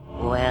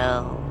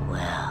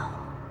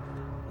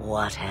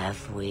What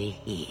have we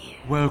here?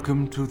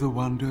 Welcome to the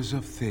wonders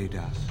of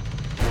Pentaghast.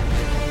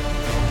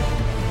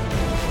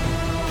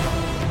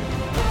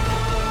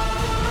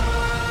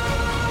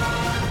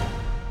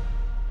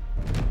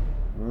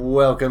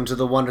 Welcome to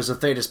the Wonders of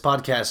Thedas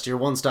podcast, your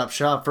one-stop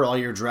shop for all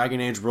your Dragon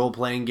Age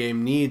role-playing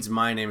game needs.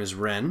 My name is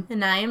Ren.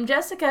 And I am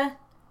Jessica.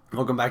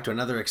 Welcome back to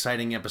another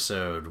exciting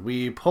episode.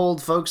 We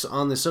polled folks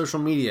on the social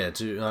media,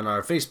 on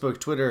our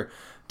Facebook, Twitter,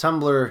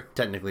 Tumblr,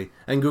 technically,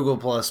 and Google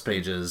Plus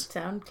pages.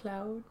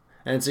 SoundCloud.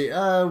 And see,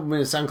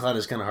 SoundCloud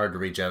is kind of hard to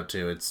reach out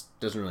to. It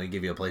doesn't really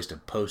give you a place to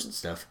post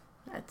stuff.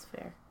 That's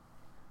fair.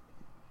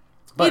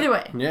 But, either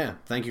way. Yeah,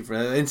 thank you for,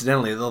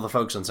 incidentally, all the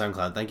folks on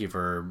SoundCloud, thank you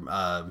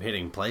for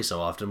hitting play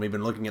so often. We've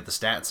been looking at the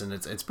stats, and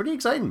it's pretty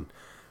exciting.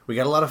 We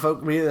got a lot of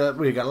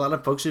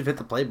folks who've hit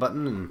the play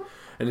button,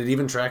 and it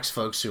even tracks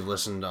folks who've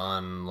listened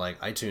on like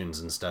iTunes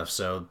and stuff.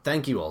 So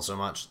thank you all so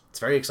much. It's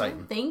very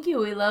exciting. Thank you.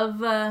 We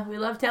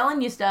love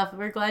telling you stuff.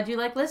 We're glad you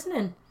like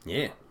listening.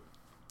 Yeah.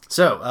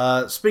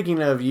 So,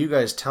 speaking of you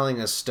guys telling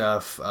us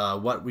stuff,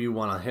 what we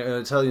want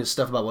to tell you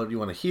stuff about what you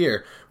want to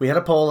hear, we had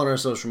a poll on our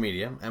social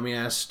media, and we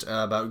asked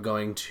about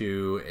going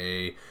to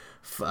a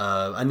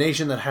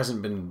nation that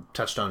hasn't been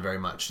touched on very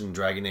much in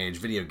Dragon Age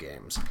video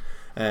games.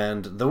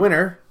 And the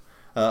winner,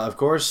 of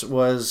course,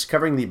 was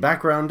covering the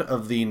background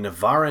of the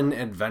Navaran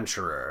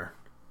adventurer.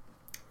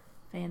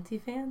 Fancy.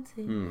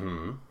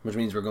 Mm-hmm. Which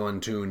means we're going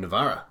to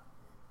Navara.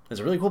 It's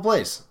a really cool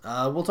place.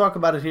 We'll talk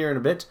about it here in a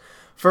bit.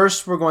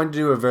 First, we're going to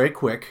do a very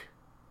quick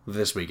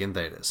This Week in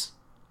Thedas.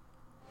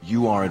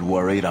 You aren't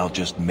worried I'll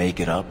just make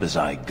it up as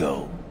I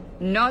go?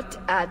 Not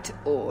at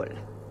all.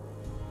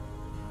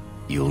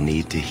 You'll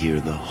need to hear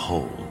the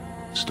whole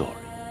story.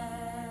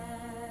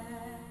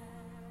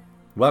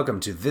 Welcome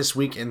to This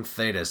Week in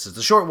Thedas. It's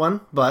a short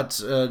one, but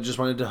just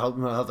wanted to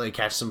help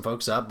catch some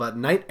folks up. But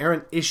Knight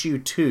Errant Issue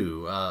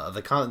 2,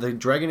 the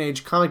Dragon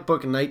Age comic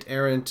book Knight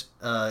Errant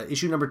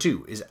Issue number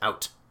 2 is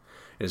out.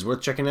 It is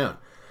worth checking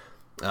out.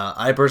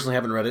 I personally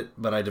haven't read it,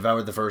 but I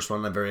devoured the first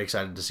one. I'm very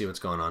excited to see what's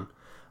going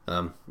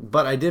on.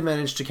 But I did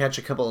manage to catch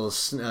a couple of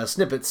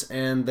snippets,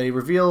 and they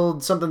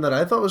revealed something that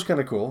I thought was kind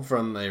of cool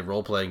from a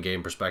role-playing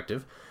game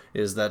perspective,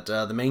 is that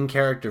the main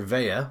character,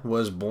 Vea,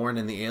 was born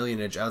in the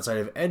alienage outside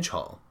of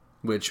Edgehall,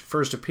 which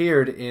first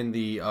appeared in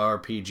the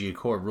RPG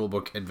core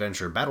rulebook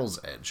adventure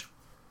Battle's Edge.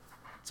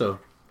 So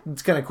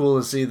it's kind of cool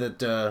to see that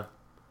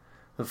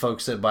the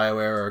folks at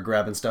BioWare are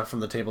grabbing stuff from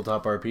the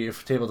tabletop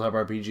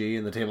RPG,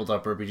 and the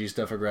tabletop RPG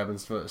stuff are grabbing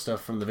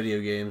stuff from the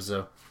video games.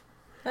 So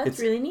That's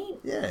really neat.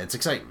 Yeah, it's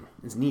exciting.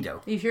 It's neato.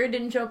 You sure it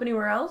didn't show up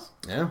anywhere else?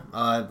 Yeah,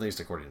 at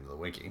least according to the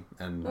wiki.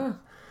 And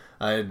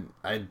I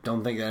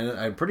don't think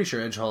I'm pretty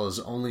sure Edgehall has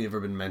only ever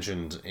been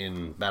mentioned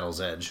in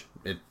Battle's Edge.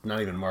 It's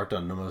not even marked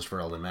on Nomos for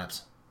Elden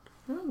maps.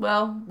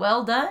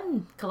 Well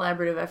done.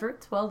 Collaborative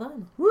efforts. Well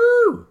done.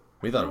 Woo!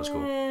 We thought it was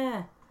cool.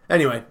 Yeah.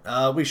 Anyway,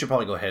 we should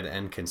probably go ahead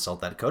and consult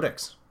that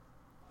codex.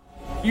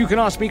 You can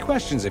ask me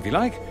questions if you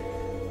like.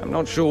 I'm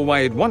not sure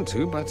why you'd want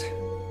to, but...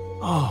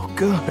 Oh,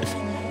 good.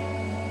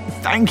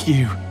 Thank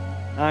you.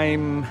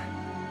 I'm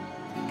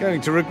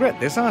going to regret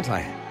this, aren't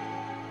I?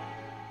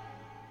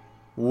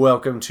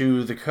 Welcome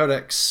to the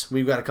codex.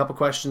 We've got a couple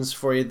questions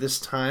for you this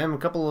time. A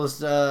couple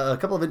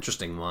of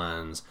interesting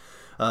ones.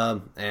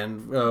 To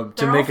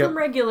make up from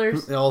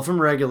regulars. All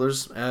from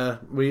regulars.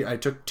 I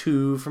took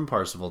 2 from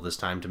Parzival this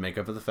time to make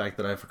up for the fact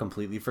that I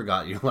completely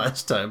forgot you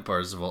last time,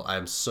 Parzival.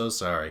 I'm so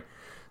sorry.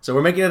 So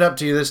we're making it up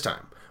to you this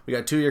time. We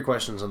got 2 of your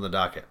questions on the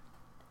docket.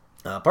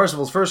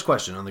 Parzival's first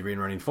question on the Green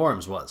Running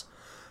forums was,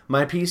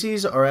 my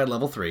PCs are at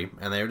level 3,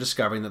 and they are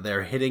discovering that they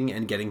are hitting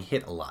and getting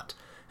hit a lot.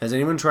 Has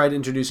anyone tried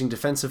introducing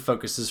defensive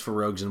focuses for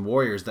rogues and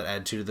warriors that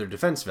add 2 to their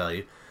defense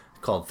value,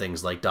 called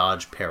things like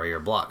dodge, parry, or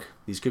block?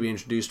 These could be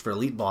introduced for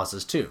elite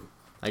bosses too.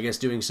 I guess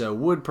doing so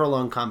would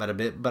prolong combat a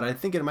bit, but I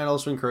think it might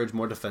also encourage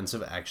more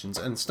defensive actions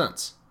and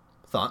stunts.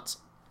 Thoughts?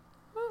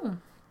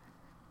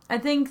 I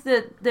think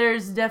that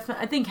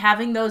I think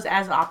having those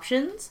as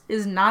options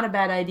is not a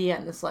bad idea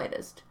in the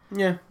slightest.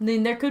 Yeah. I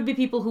mean, there could be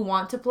people who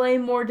want to play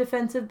more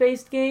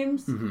defensive-based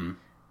games,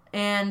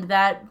 and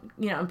that,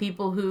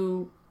 people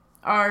who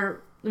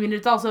are... I mean,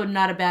 it's also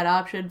not a bad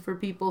option for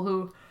people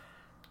who...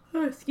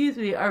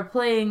 are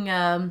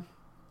playing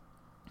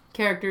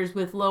characters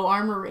with low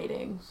armor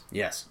ratings.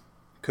 Yes.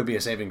 Could be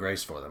a saving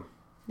grace for them.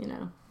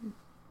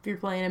 If you're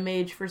playing a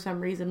mage for some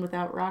reason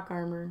without rock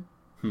armor.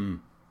 You're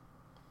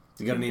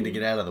going to need to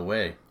get out of the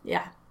way.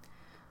 Yeah.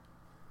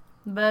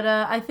 But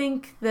I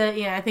think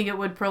it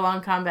would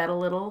prolong combat a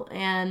little,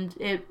 and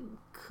it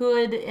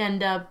could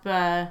end up...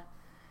 I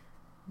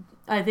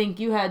think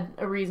you had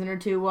a reason or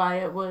two why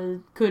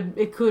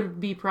it could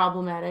be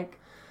problematic.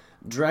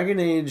 Dragon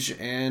Age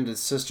and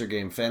its sister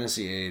game,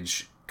 Fantasy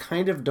Age,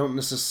 kind of don't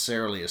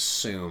necessarily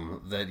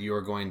assume that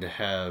you're going to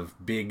have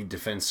big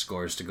defense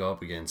scores to go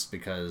up against,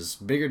 because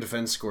bigger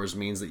defense scores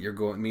means that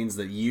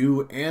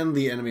you and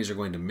the enemies are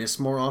going to miss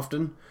more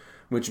often,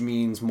 which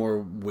means more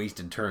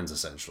wasted turns,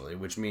 essentially,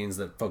 which means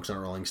that folks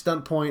aren't rolling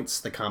stunt points,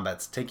 the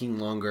combat's taking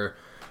longer,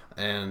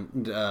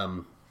 and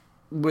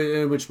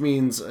which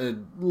means a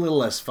little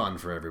less fun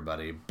for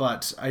everybody.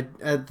 But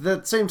at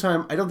that same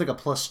time, I don't think a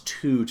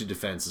 +2 to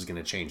defense is going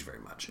to change very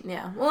much.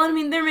 Yeah. Well, I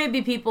mean, there may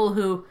be people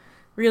who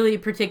really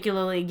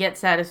particularly get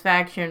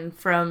satisfaction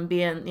from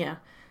being,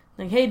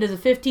 like, hey, does a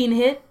 15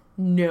 hit?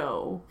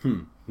 No.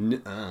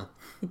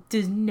 It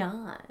does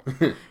not.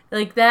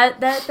 Like,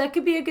 that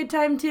could be a good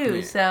time, too.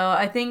 Yeah. So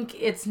I think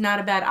it's not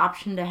a bad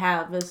option to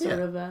have as sort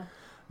of a...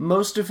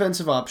 Most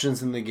defensive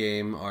options in the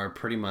game are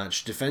pretty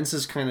much... Defense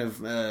is kind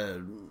of...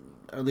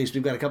 at least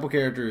we've got a couple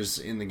characters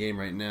in the game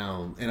right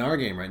now, in our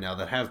game right now,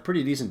 that have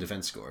pretty decent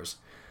defense scores.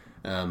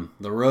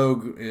 The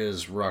Rogue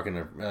is rocking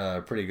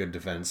a pretty good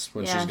defense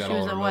when she's got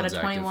all her modes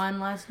active. She was a 21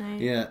 last night?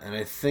 Yeah, and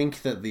I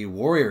think that the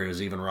Warrior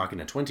is even rocking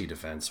a 20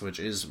 defense, which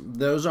is...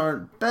 Those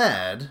aren't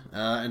bad.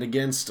 And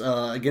against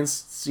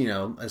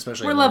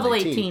especially... We're level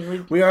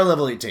 18. We are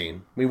level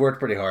 18. We worked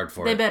pretty hard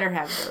for it. They better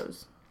have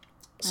those.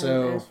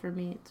 So, as for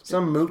me,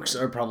 some mooks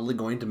are probably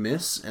going to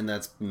miss, and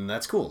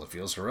that's cool. It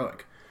feels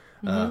heroic.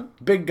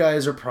 Big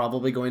guys are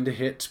probably going to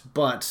hit,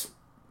 but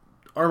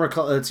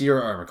it's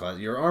your armor class.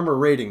 Your armor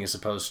rating is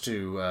supposed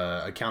to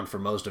account for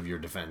most of your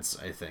defense,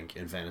 I think,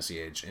 in Fantasy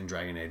Age, in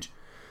Dragon Age.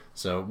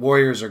 So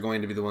warriors are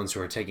going to be the ones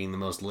who are taking the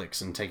most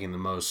licks and taking the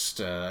most,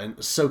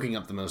 and soaking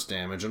up the most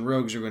damage, and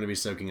rogues are going to be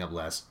soaking up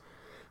less.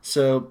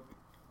 So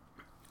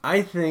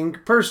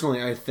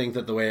personally, I think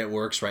that the way it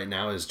works right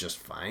now is just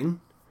fine.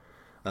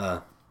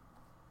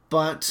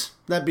 But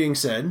that being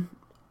said,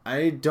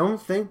 I don't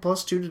think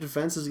 +2 to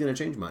defense is going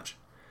to change much.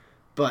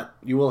 But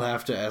you will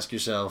have to ask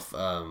yourself,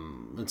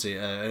 let's see,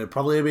 it'd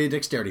probably be a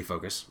dexterity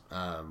focus.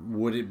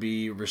 Would it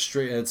be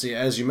restricted? Let's see,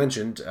 as you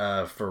mentioned,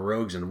 for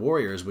rogues and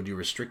warriors, would you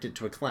restrict it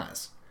to a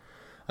class?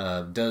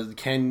 And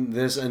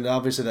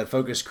obviously that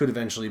focus could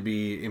eventually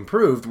be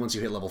improved once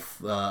you hit level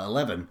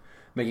 11,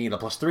 making it a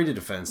 +3 to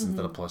defense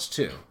instead of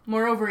 +2.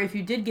 Moreover, if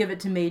you did give it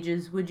to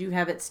mages, would you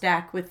have it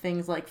stack with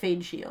things like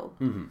Fade Shield?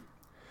 Mm-hmm.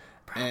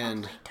 Probably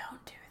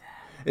don't do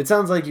that. It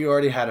sounds like you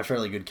already had a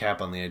fairly good cap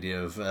on the idea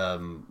of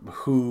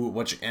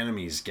which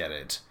enemies get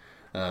it.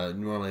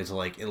 Normally to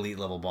like elite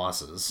level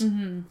bosses,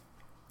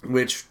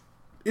 which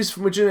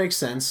makes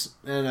sense,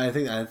 and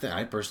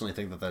I personally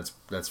think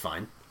that's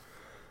fine.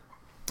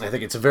 I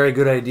think it's a very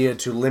good idea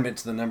to limit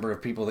the number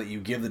of people that you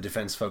give the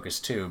defense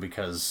focus to,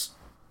 because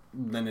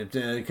then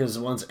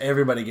once if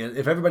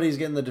everybody's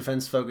getting the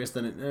defense focus,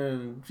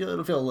 then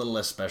it'll feel a little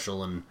less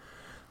special, and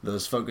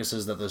those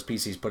focuses that those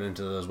PCs put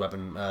into those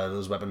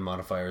weapon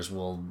modifiers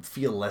will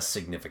feel less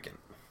significant.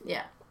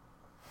 Yeah.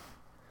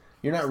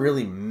 You're not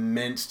really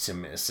meant to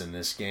miss in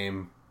this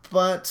game,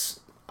 but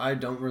I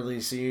don't really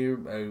see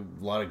a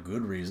lot of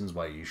good reasons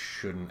why you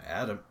shouldn't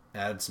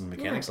add some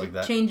mechanics like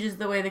that. It changes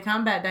the way the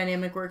combat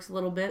dynamic works a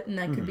little bit, and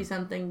that could be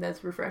something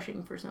that's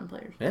refreshing for some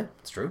players. Yeah,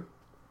 it's true.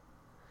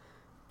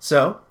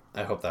 So,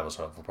 I hope that was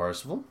helpful,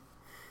 Parsifal.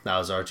 That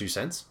was our 2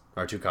 cents,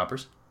 our 2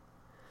 coppers.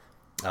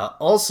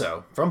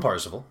 Also, from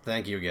Parsifal,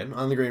 thank you again,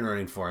 on the Green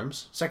Running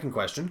forums. Second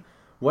question,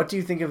 what do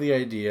you think of the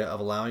idea of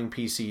allowing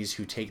PCs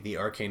who take the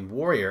Arcane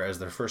Warrior as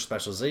their first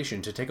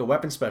specialization to take a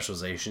weapon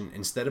specialization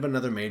instead of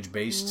another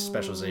mage-based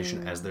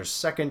specialization as their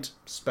second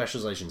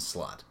specialization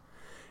slot?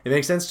 It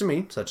makes sense to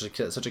me. Such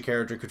a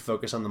character could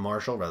focus on the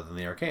martial rather than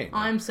the arcane.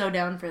 I'm so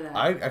down for that.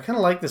 I kind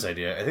of like this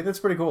idea. I think that's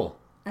pretty cool.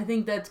 I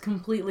think that's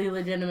completely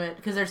legitimate,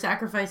 because they're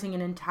sacrificing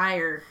an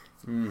entire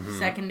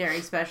secondary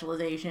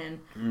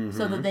specialization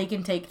so that they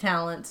can take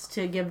talents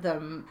to give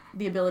them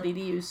the ability to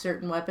use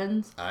certain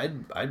weapons.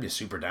 I'd be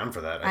super down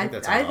for that. I think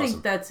that's I awesome.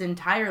 think that's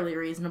entirely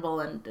reasonable,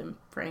 and I'm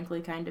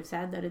frankly kind of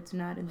sad that it's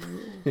not in the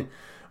rules.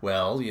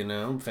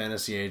 Well,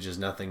 Fantasy Age is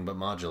nothing but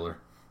modular.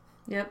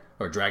 Yep.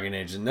 Or Dragon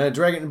Age.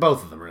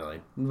 Both of them,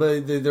 really.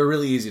 But they're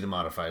really easy to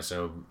modify,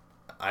 so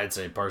I'd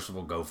say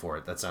Parsifal, go for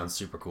it. That sounds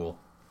super cool.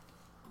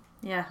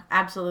 Yeah,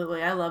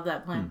 absolutely. I love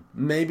that plan.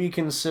 Maybe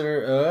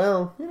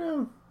consider,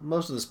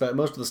 most of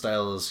the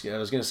style is, I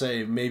was going to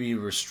say, maybe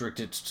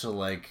restrict it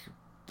to,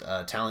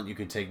 talent you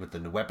could take with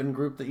the weapon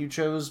group that you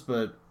chose,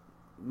 but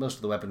most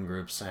of the weapon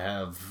groups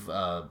have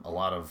a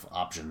lot of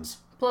options.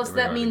 Plus,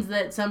 that means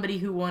that somebody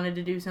who wanted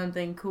to do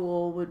something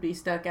cool would be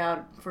stuck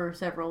out for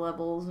several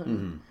levels.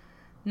 And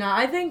no,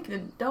 I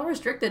think, don't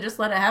restrict it, just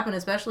let it happen,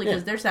 especially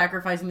because they're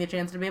sacrificing the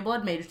chance to be a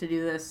blood mage to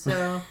do this,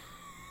 so...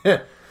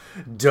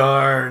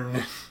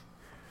 Darn.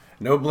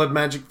 No blood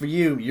magic for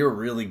you. You're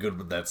really good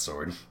with that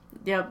sword.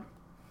 Yep.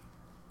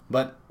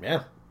 But,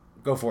 yeah,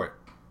 go for it.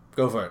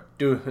 Go for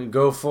it.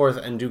 Go forth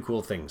and do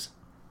cool things.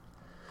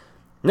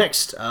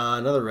 Next,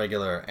 another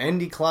regular,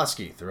 Andy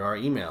Klosky, through our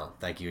email.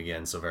 Thank you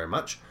again so very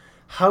much.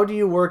 How do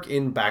you work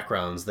in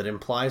backgrounds that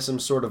imply some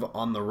sort of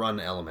on-the-run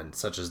element,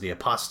 such as the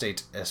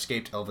apostate,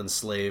 escaped elven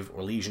slave,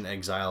 or legion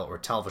exile, or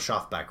Tal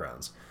Vashoth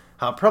backgrounds?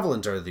 How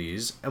prevalent are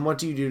these, and what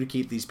do you do to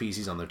keep these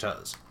PCs on their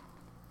toes?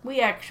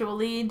 We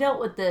actually dealt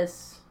with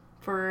this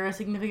for a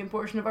significant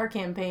portion of our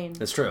campaign.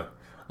 That's true.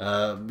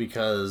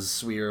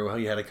 Because we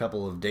had a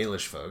couple of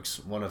Dalish folks,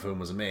 one of whom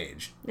was a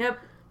mage. Yep.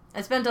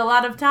 I spent a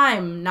lot of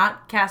time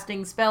not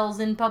casting spells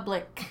in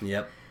public.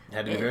 Yep.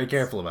 Had to be very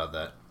careful about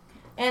that.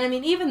 And I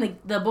mean, even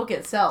the book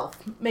itself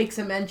makes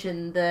a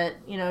mention that,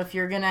 you know, if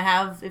you're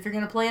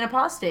gonna play an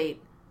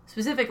apostate,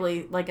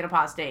 specifically like an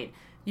apostate,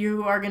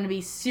 you are going to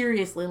be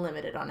seriously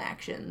limited on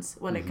actions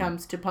when it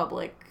comes to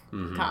public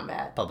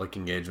combat. Public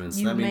engagements.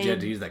 That means you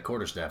had to use that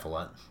quarterstaff a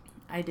lot.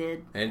 I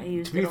did.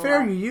 And to be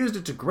fair, you used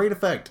it to great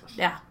effect.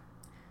 Yeah.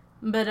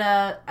 But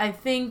I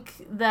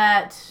think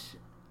that,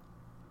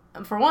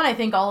 for one, I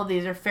think all of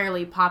these are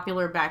fairly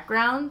popular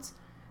backgrounds,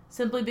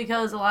 simply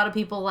because a lot of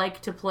people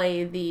like to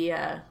play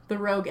the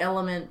rogue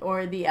element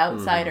or the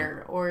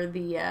outsider or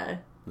the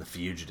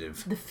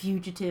fugitive. The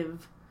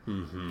fugitive.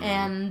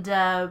 And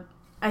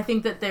I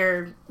think that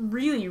they're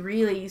really,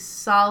 really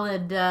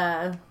solid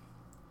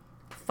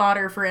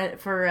fodder for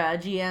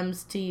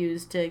GMs to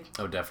use to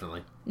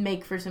definitely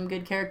make for some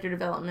good character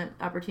development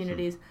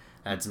opportunities.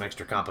 Add some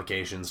extra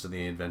complications to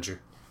the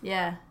adventure.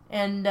 Yeah,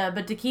 and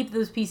but to keep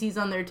those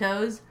PCs on their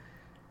toes,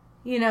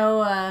 you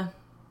know, a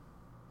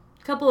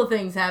couple of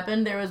things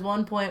happened. There was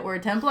one point where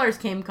Templars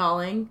came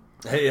calling.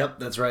 Hey, yep,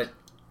 that's right.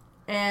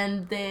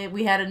 And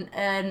we had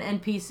an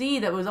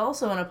NPC that was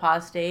also an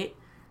apostate.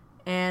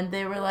 And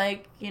they were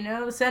like, you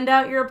know, send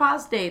out your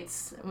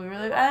apostates. And we were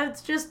like,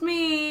 it's just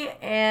me.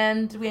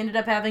 And we ended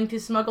up having to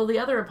smuggle the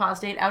other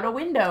apostate out a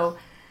window.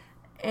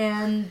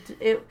 And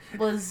it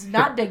was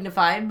not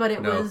dignified, but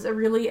it was a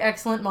really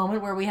excellent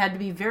moment where we had to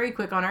be very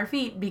quick on our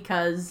feet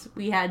because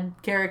we had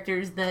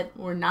characters that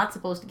were not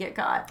supposed to get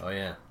caught. Oh,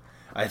 yeah.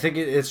 I think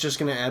it's just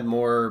going to add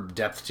more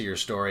depth to your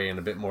story and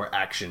a bit more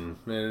action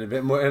and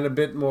a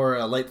bit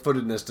more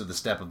light-footedness to the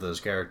step of those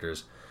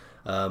characters.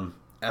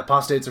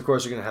 Apostates, of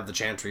course, are going to have the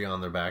chantry on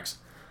their backs.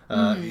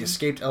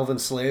 Escaped elven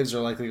slaves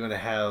are likely going to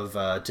have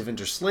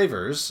Tevinter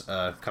slavers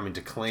coming to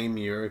claim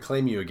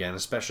you again,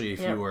 especially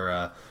if you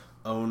were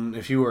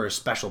if you were a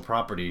special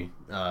property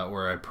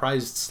or a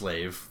prized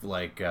slave,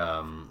 like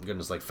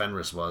like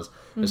Fenris was,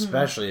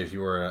 especially if you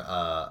were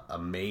a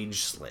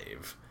mage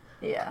slave.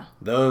 Yeah,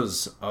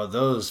 those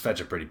fetch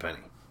a pretty penny.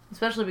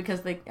 Especially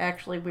because they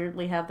actually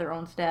weirdly have their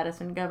own status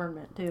in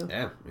government too.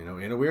 Yeah, you know,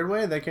 in a weird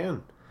way they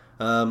can.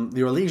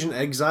 The Orlesian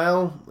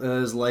exile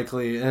has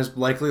likely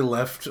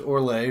left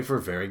Orlais for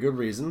very good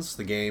reasons.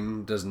 The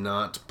game does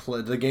not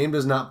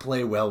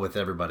play well with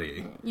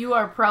everybody. You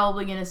are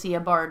probably going to see a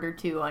bard or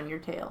two on your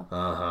tail.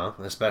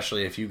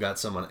 Especially if you got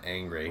someone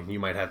angry, you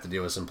might have to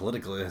deal with some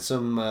political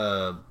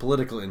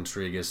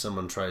intrigue as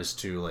someone tries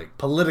to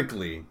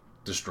politically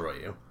destroy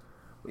you,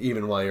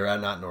 even while you're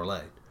not in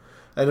Orlais.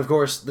 And of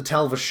course, the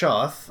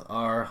Talvashoth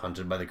are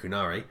hunted by the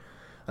Kunari.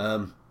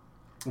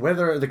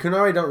 Whether the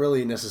Kunari don't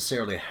really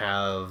necessarily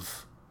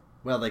have,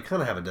 they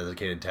kind of have a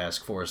dedicated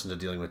task force into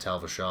dealing with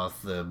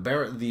Talvashoth. The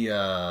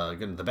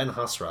Ben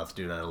Hasroth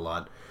do that a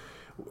lot.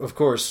 Of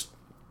course,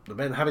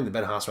 having the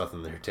Ben Hasroth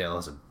in their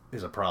tail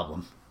is a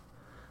problem,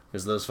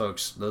 because those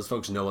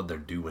folks know what they're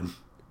doing.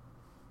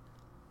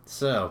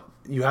 So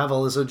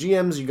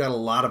GMs, you got a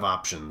lot of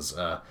options.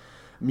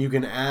 You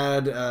can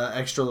add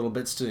extra little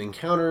bits to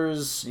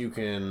encounters. You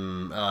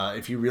can,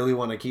 if you really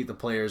want to keep the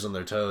players on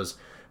their toes,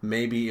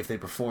 maybe if they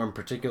perform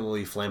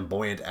particularly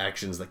flamboyant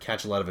actions that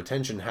catch a lot of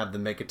attention, have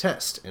them make a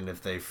test. And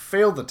if they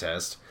fail the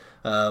test,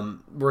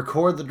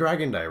 record the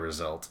Dragon Die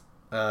result.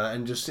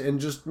 And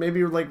just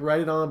maybe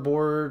write it on a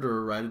board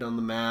or write it on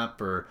the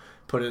map or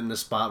put it in a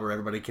spot where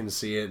everybody can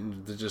see it,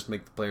 and to just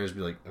make the players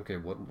be like, okay,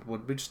 what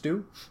did we just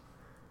do?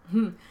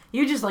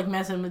 You just like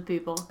messing with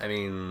people. I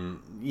mean,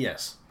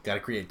 yes. Got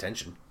to create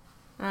tension.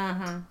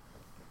 Yeah,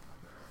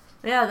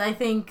 I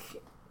think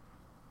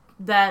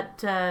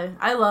that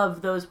I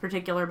love those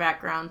particular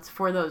backgrounds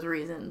for those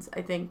reasons.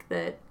 I think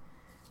that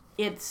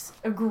it's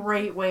a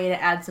great way to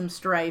add some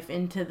strife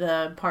into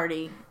the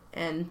party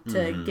and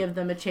to give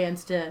them a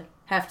chance to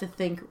have to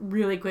think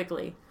really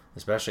quickly.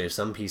 Especially if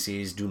some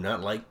PCs do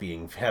not like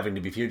having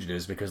to be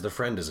fugitives because their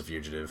friend is a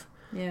fugitive.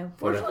 Yeah,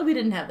 fortunately we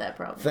didn't have that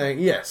problem.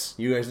 Yes,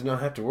 you guys did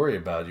not have to worry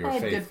about your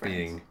faith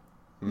being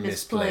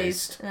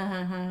misplaced.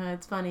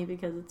 It's funny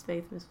because it's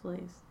faith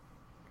misplaced.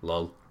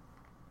 Lol.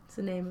 It's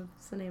the name of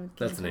the campaign.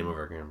 That's the name of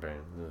our campaign.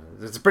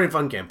 It's a pretty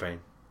fun campaign.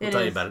 We'll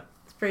tell you about it.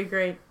 It's pretty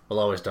great. We'll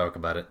always talk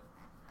about it.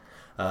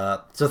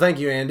 So thank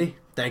you, Andy.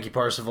 Thank you,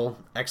 Parsifal.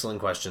 Excellent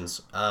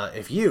questions.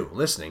 If you,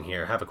 listening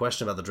here, have a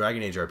question about the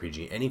Dragon Age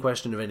RPG, any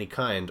question of any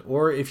kind,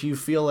 or if you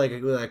feel like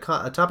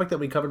a topic that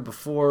we covered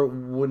before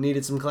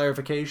needed some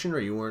clarification, or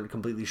you weren't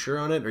completely sure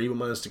on it, or you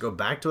want us to go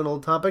back to an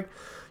old topic,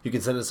 you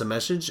can send us a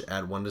message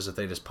at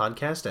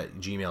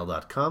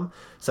wondersofthedaspodcast@gmail.com.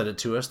 Send it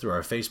to us through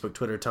our Facebook,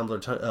 Twitter,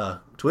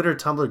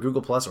 Tumblr,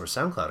 Google+, or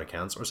SoundCloud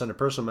accounts, or send a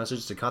personal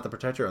message to Kant the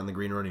Protector on the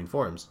Green Ronin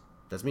forums.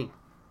 That's me.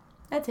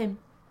 That's him.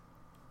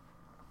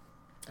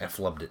 I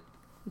flubbed it.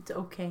 It's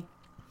okay.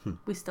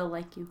 We still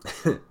like you.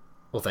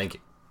 Well, thank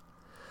you.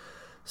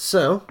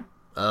 So,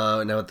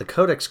 now that the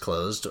codex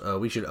closed,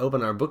 we should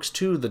open our books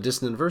to the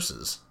Dissonant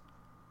Verses.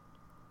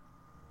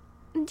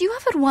 Do you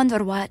ever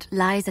wonder what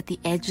lies at the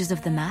edges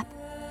of the map,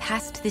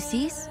 past the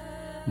seas?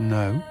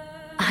 No.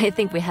 I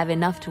think we have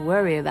enough to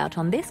worry about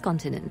on this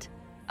continent.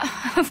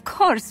 Of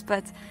course,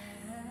 but...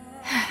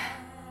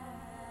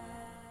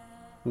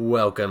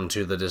 Welcome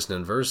to the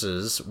Dissonant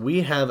Verses.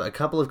 We have a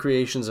couple of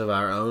creations of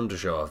our own to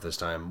show off this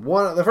time.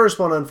 The first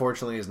one,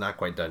 unfortunately, is not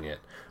quite done yet,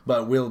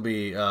 but will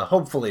be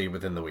hopefully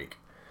within the week.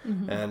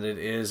 Mm-hmm. And it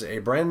is a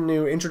brand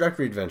new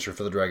introductory adventure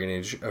for the Dragon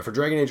Age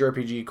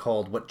RPG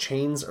called What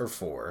Chains Are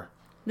For.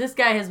 This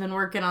guy has been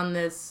working on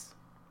this.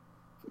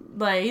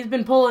 Like, he's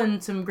been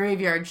pulling some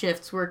graveyard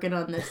shifts working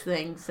on this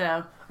thing,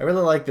 so... I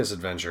really like this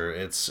adventure.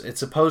 It's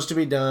supposed to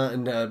be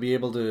done and be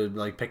able to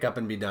like pick up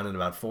and be done in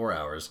about 4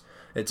 hours.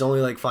 It's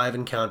only like 5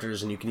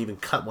 encounters, and you can even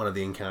cut one of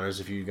the encounters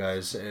if you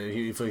guys,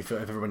 if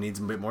everyone needs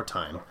a bit more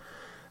time.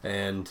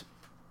 And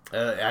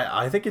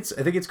I think it's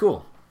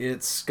cool.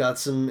 It's got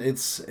some,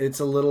 it's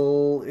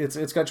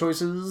got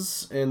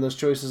choices, and those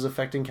choices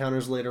affect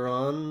encounters later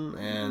on.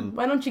 And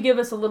why don't you give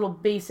us a little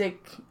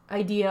basic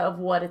idea of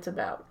what it's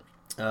about?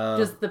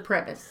 Just the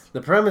premise.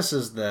 The premise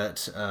is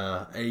that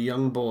a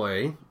young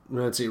boy,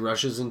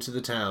 rushes into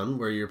the town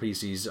where your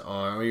PCs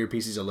are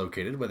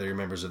located, whether you're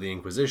members of the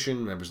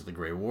Inquisition, members of the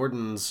Grey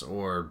Wardens,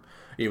 or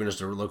even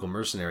just a local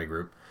mercenary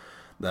group.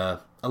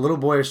 A little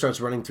boy starts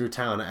running through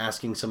town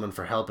asking someone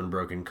for help in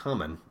broken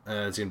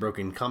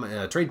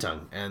trade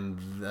tongue, and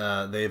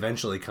they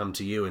eventually come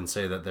to you and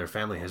say that their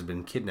family has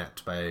been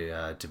kidnapped by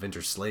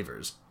Tevinter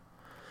slavers.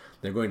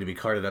 They're going to be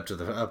carted up to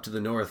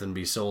the north and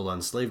be sold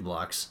on slave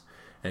blocks,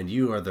 and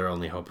you are their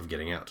only hope of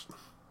getting out.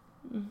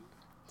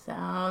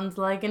 Sounds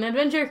like an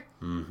adventure.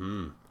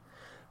 Mm-hmm.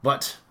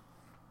 But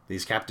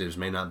these captives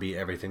may not be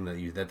everything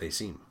that they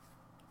seem.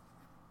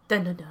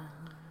 Dun dun dun.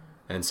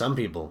 And some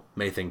people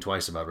may think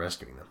twice about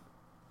rescuing them.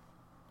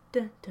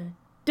 Dun dun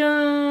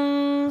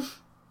dun.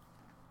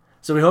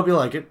 So we hope you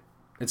like it.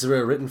 It's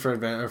written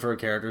for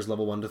characters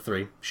level 1 to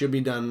 3. Should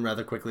be done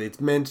rather quickly. It's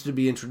meant to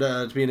be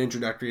an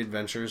introductory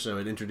adventure, so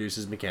it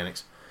introduces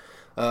mechanics.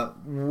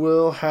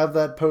 We'll have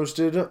that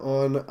posted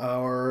on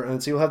our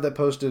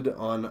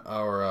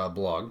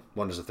blog,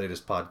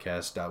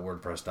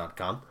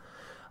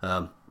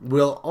 wondersofthetaspodcast.wordpress.com.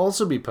 We'll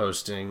also be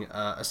posting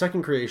a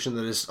second creation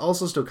that is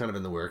also still kind of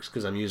in the works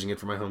because I'm using it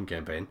for my home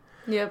campaign.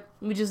 Yep,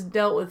 we just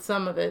dealt with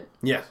some of it.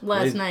 Yeah.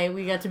 Last night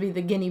we got to be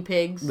the guinea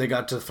pigs. They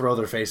got to throw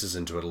their faces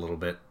into it a little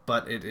bit,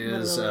 but it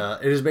is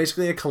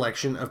basically a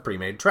collection of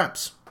pre-made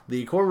traps.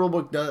 The core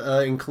rulebook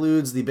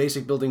includes the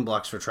basic building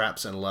blocks for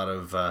traps and a lot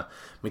of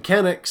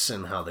mechanics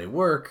and how they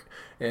work,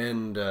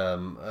 and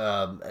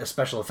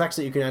special effects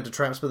that you can add to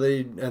traps. But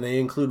they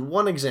include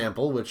one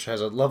example which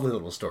has a lovely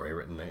little story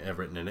written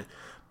in it,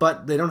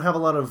 but they don't have a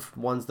lot of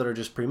ones that are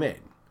just pre-made.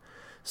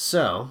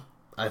 So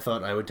I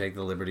thought I would take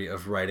the liberty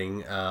of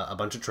writing a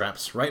bunch of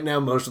traps. Right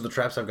now, most of the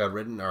traps I've got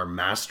written are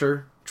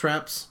master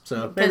traps.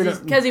 So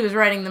because he was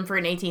writing them for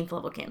an 18th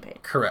level campaign.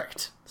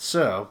 Correct.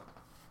 So.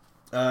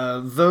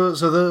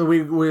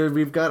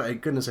 We've got, I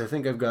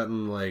think I've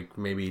gotten like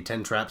maybe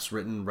 10 traps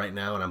written right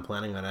now, and I'm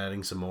planning on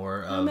adding some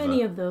more. How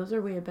many of those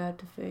are we about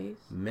to face?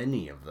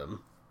 Many of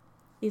them.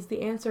 Is the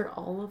answer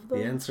all of them?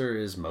 The answer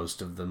is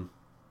most of them,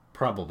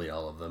 probably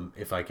all of them,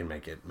 if I can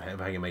make it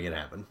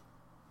happen.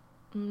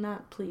 I'm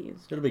not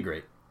pleased. It'll be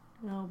great.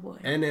 Oh boy.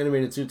 And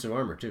animated suits of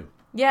armor too.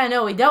 Yeah,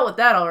 no, we dealt with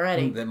that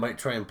already. That might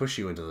try and push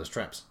you into those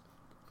traps.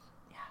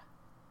 Yeah.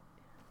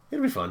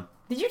 It'll be fun.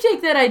 Did you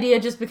take that idea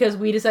just because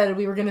we decided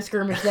we were going to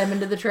skirmish them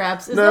into the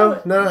traps?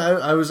 No.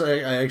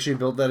 I actually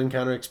built that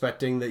encounter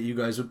expecting that you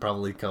guys would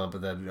probably come up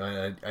with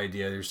that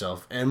idea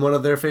yourself. And one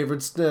of their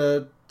favorite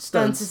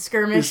stunts is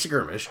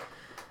skirmish.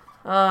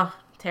 Oh,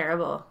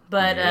 terrible.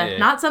 But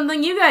not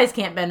something you guys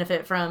can't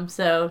benefit from,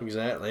 so...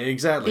 Exactly.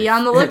 Be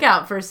on the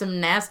lookout for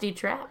some nasty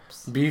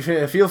traps.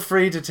 Feel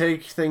free to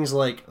take things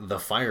like the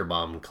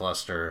Firebomb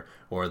Cluster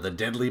or the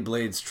Deadly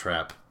Blades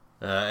Trap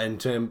and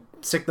to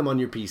stick them on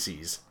your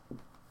PCs.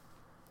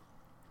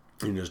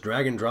 You can just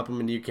drag and drop them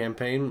into your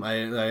campaign.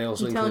 I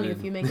also I'm telling you,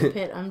 if you make a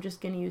pit, I'm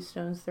just going to use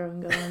Stone's Throw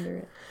and go under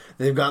it.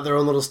 They've got their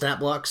own little stat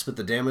blocks with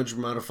the damage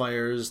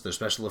modifiers, their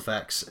special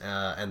effects,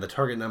 and the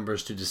target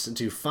numbers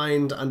to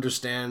find,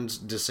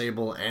 understand,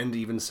 disable, and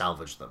even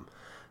salvage them.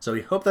 So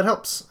we hope that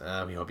helps.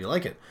 We hope you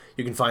like it.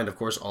 You can find, of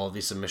course, all of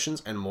these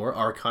submissions and more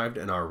archived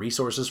in our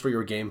resources for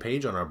your game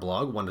page on our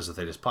blog,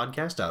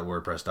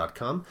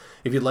 wondersofthetaspodcast.wordpress.com.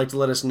 If you'd like to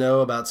let us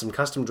know about some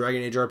custom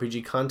Dragon Age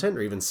RPG content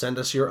or even send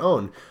us your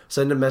own,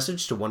 send a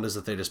message to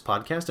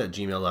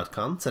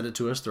wondersofthetaspodcast@gmail.com. Send it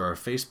to us through our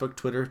Facebook,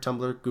 Twitter,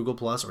 Tumblr, Google+,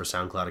 or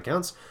SoundCloud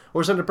accounts,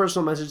 or send a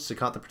personal message to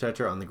Caught the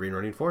Protector on the Green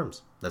Running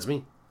forums. That's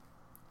me.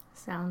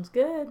 Sounds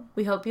good.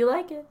 We hope you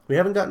like it. We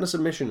haven't gotten a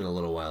submission in a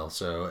little while,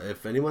 so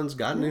if anyone's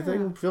got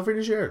anything, feel free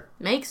to share.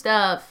 Make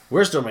stuff.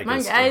 We're still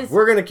making stuff. Guys.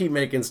 We're going to keep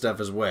making stuff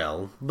as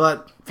well,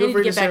 but feel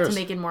free to share. I need to get back to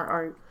making more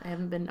art. I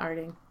haven't been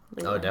arting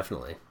lately. Oh,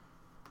 definitely.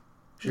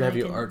 Should have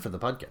you art for the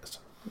podcast.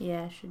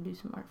 Yeah, I should do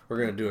some art.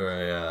 We're going to do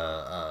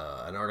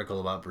an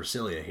article about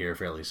Brasilia here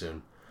fairly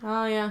soon.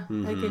 Oh, yeah.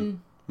 Mm-hmm. I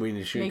can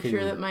make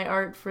sure that my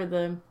art for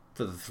the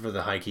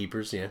High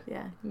Keepers, yeah.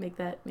 Yeah, make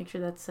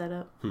sure that's set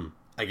up.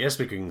 I guess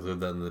we could include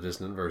that in the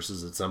Dissonant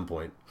Verses at some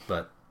point,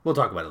 but we'll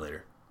talk about it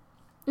later.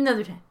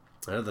 Another time.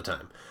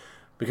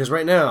 Because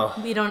right now...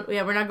 we're not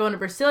going to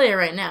Brasilia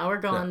right now. We're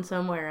going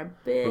somewhere a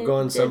bit We're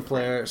going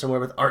somewhere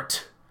with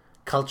art,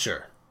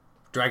 culture,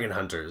 dragon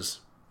hunters.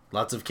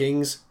 Lots of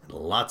kings and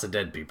lots of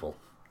dead people.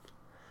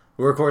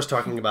 We're, of course,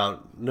 talking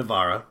about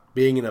Navarra.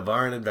 Being a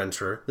Navarran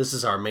adventurer, this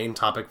is our main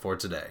topic for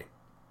today.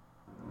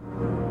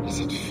 Is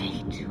it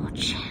fate or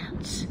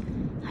chance?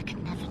 I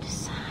can never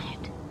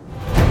decide.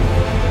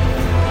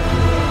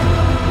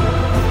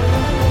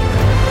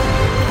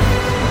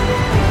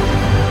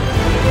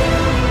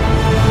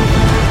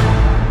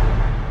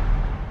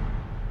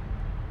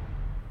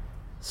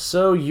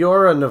 So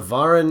you're a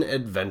Navarran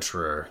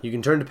adventurer. You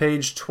can turn to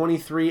page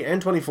 23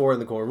 and 24 in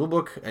the core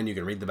rulebook, and you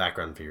can read the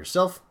background for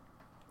yourself.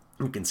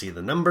 You can see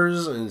the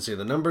numbers, the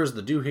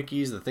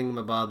doohickeys, the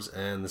thingamabobs,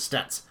 and the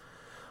stats.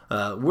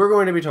 We're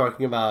going to be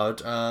talking about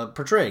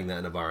portraying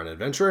that Navarran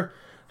adventurer,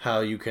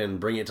 how you can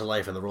bring it to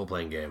life in the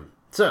role-playing game.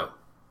 So,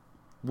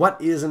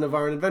 what is a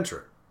Navarran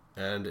adventurer?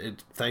 And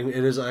it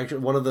is actually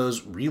one of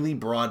those really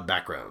broad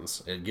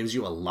backgrounds. It gives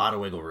you a lot of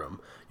wiggle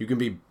room. You can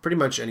be pretty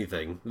much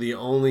anything. The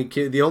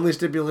only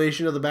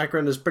stipulation of the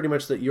background is pretty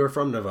much that you're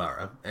from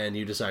Navarra, and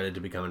you decided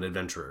to become an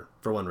adventurer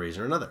for one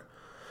reason or another.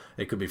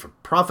 It could be for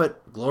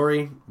profit,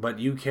 glory, but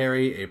you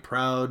carry a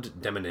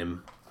proud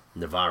demonym,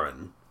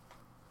 Navarran.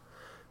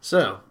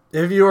 So,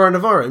 if you are a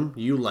Navarran,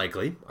 you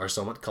likely are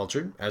somewhat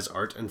cultured, as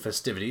art and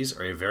festivities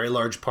are a very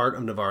large part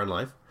of Navarran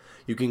life.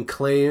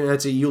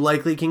 You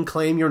likely can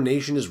claim your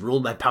nation is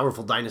ruled by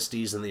powerful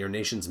dynasties and that your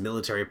nation's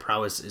military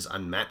prowess is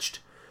unmatched.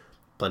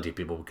 Plenty of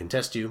people will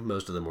contest you,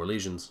 most of them were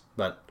legions,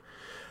 but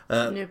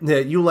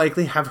you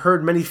likely have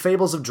heard many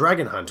fables of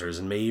dragon hunters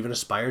and may even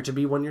aspire to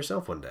be one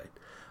yourself one day.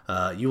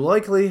 You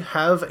likely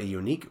have a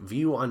unique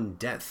view on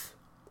death.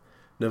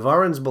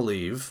 Navarrans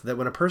believe that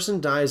when a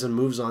person dies and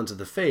moves on to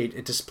the Fade,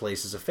 it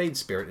displaces a Fade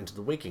spirit into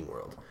the waking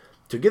world.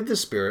 To give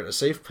this spirit a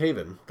safe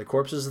haven, the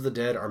corpses of the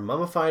dead are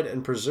mummified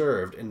and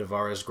preserved in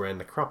Navarra's Grand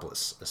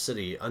Necropolis, a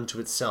city unto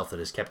itself that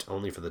is kept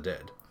only for the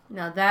dead.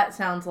 Now that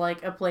sounds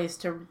like a place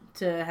to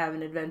have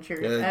an adventure,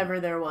 if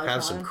ever there was one.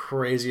 Have some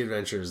crazy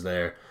adventures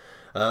there.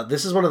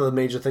 This is one of the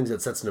major things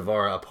that sets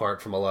Navarra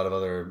apart from a lot of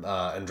other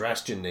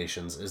Andrastian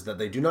nations, is that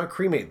they do not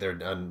cremate their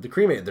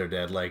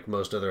dead like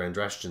most other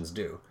Andrastians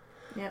do.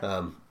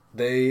 Yep.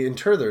 They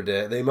inter their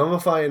dead, they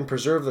mummify and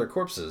preserve their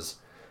corpses,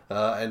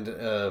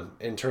 and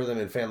inter them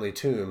in family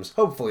tombs,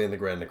 hopefully in the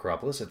Grand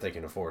Necropolis, if they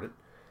can afford it.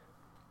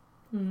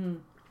 Mm-hmm.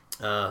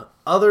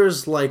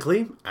 Others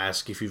likely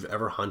ask if you've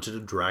ever hunted a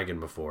dragon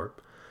before.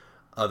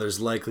 Others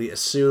likely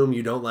assume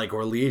you don't like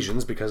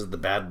Orlesians because of the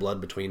bad blood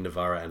between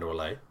Navarra and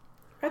Orlais.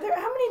 How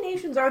many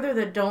nations are there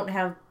that don't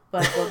have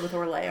bad blood with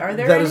Orlais? Are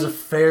there That any? is a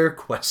fair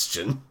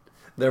question.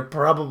 There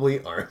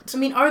probably aren't. I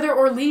mean, are there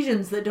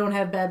Orlesians that don't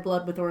have bad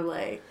blood with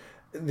Orlais?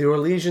 The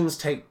Orlesians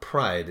take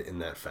pride in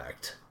that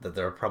fact, that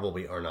there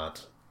probably are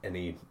not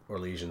any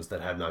Orlesians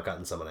that have not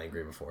gotten someone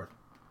angry before.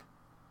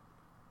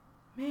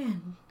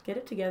 Man, get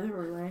it together,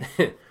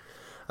 Orlais.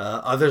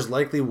 Others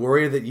likely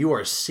worry that you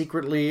are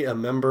secretly a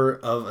member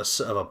of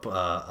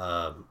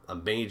a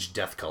mage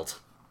death cult.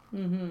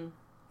 Mm-hmm.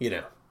 You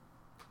know.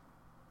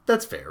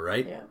 That's fair,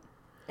 right? Yeah.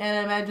 And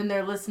I imagine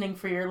they're listening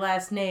for your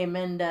last name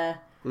and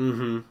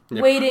mm-hmm.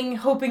 waiting,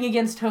 hoping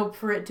against hope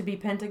for it to be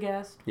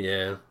Pentaghast.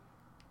 Yeah.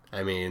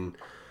 I mean,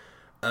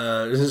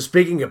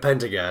 speaking of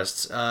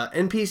Pentaghasts,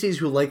 NPCs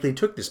who likely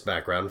took this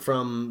background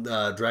from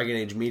Dragon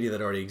Age media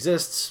that already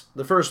exists.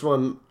 The first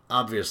one,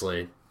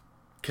 obviously,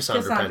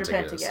 Cassandra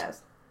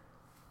Pentaghast.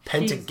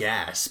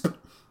 Pentaghast.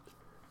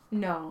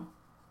 No.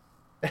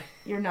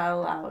 You're not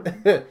allowed.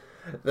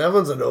 That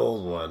one's an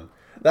old one.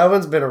 That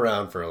one's been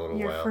around for a little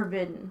while. You're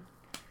forbidden.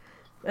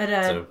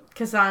 But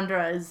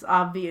Cassandra is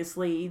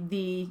obviously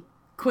the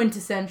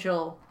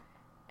quintessential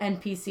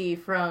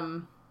NPC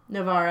from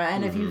Navarra,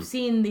 and if you've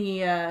seen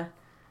the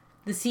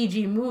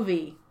CG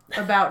movie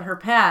about her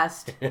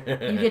past,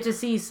 you get to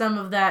see some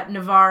of that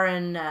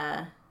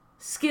Navarran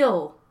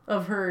skill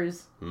of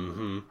hers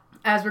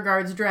as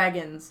regards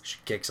dragons. She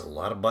kicks a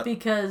lot of butt.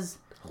 Because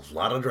a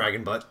lot of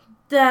dragon butt.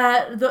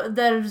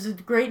 There's a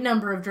great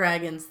number of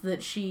dragons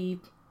that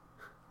she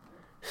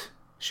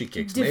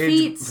kicks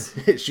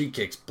defeats. She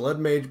kicks blood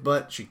mage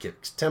butt. She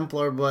kicks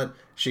Templar butt.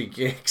 She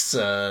kicks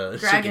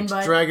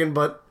dragon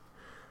butt.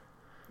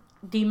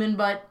 Demon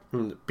butt.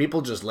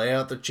 People just lay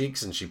out their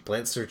cheeks and she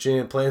plants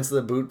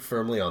the boot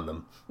firmly on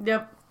them.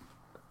 Yep.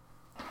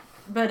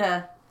 But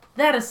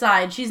that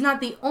aside, she's not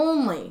the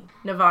only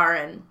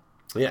Navarran.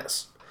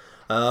 Yes.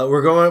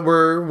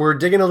 We're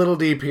digging a little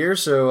deep here,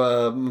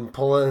 so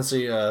let's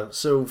see.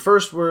 So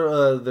first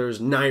there's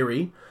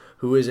Nairi,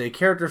 who is a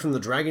character from the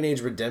Dragon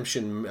Age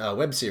Redemption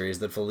web series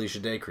that Felicia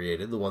Day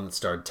created, the one that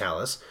starred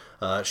Talus.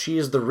 She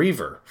is the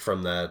Reaver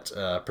from that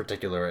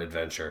particular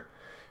adventure.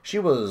 She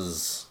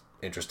was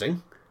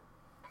interesting.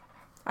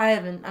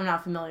 I'm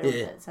not familiar with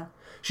it, so.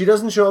 She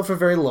doesn't show up for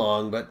very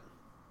long, but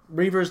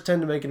Reavers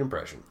tend to make an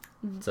impression.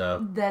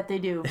 So that they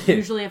do.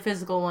 Usually a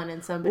physical one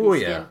in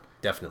somebody's skin.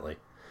 Definitely.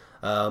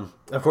 Of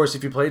course,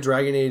 if you play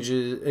Dragon Age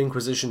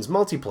Inquisition's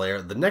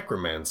multiplayer, the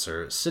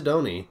Necromancer,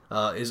 Sidoni,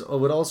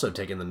 would also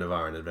take in the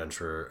Navarran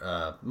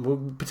Adventurer,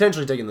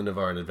 potentially taking the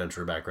Navarran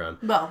Adventurer background.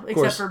 Well,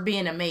 except for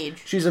being a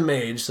mage. She's a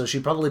mage, so she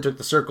probably took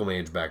the Circle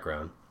Mage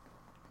background.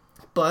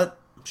 But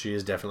She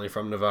is definitely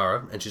from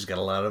Navarra, and she's got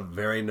a lot of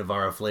very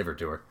Navarra flavor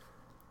to her.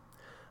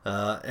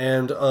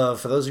 And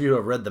for those of you who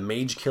have read the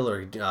Mage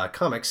Killer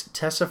comics,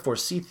 Tessa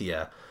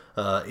Forsythia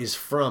is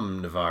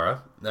from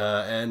Navarra,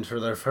 and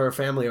her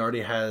family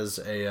already has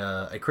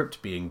a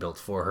crypt being built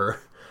for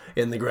her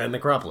in the Grand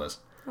Necropolis.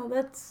 Oh,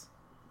 that's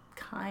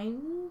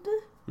kind.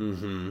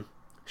 Mm-hmm.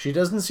 She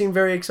doesn't seem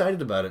very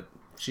excited about it.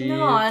 She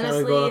no, kind of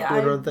honestly, going off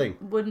doing her own thing.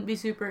 Wouldn't be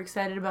super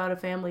excited about a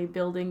family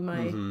building my.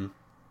 Mm-hmm.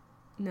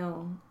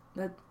 No,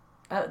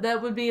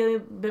 that would be a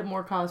bit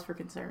more cause for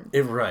concern.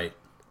 Right.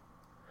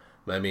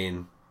 I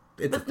mean,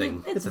 it's a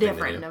thing. It's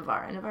different,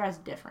 Navarra. Navarra's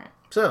different.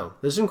 So,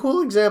 there's some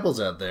cool examples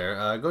out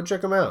there. Go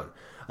check them out.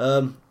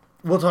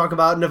 We'll talk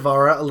about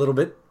Navarra a little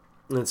bit.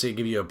 Let's see,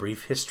 give you a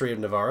brief history of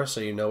Navarra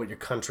so you know what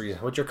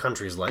your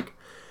country's like.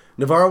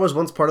 Navarra was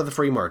once part of the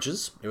Free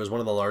Marches. It was one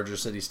of the larger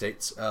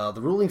city-states.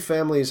 The ruling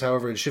families,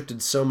 however, had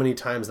shifted so many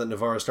times that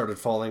Navarra started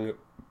falling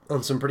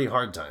on some pretty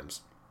hard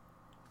times.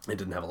 It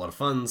didn't have a lot of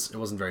funds, it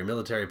wasn't very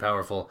military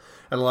powerful,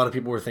 and a lot of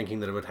people were thinking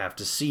that it would have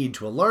to cede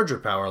to a larger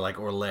power like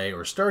Orlais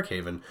or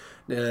Starkhaven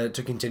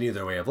to continue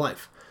their way of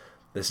life.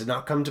 This did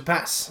not come to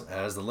pass,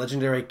 as the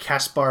legendary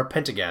Caspar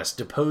Pentaghast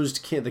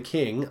deposed the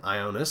king,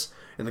 Ionis,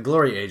 in the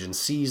Glory Age and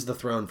seized the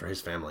throne for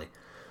his family.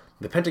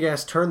 The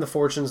Pentaghast turned the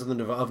fortunes of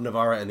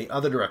Navarra in the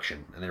other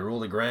direction, and they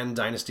ruled a grand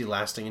dynasty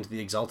lasting into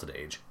the Exalted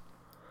Age.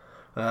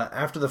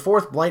 After the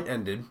Fourth Blight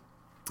ended,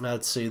 the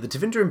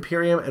Tevinter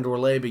Imperium and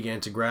Orlais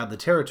began to grab the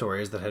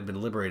territories that had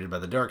been liberated by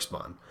the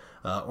Darkspawn.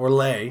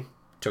 Orlais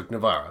took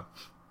Navarra,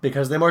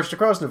 because they marched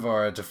across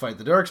Navarra to fight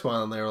the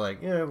Darkspawn, and they were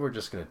like, yeah, we're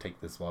just going to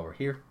take this while we're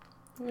here.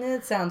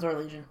 It sounds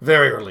Orlesian.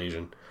 Very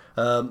Orlesian.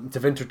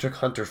 Tevinter took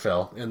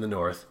Hunterfell in the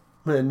north,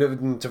 and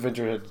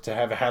Tevinter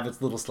had to have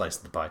its little slice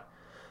of the pie.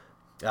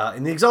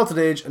 In the Exalted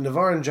Age, a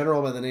Navarran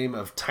general by the name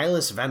of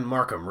Tylus Van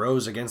Markham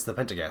rose against the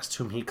Pentaghast,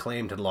 whom he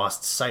claimed had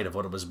lost sight of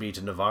what it was to be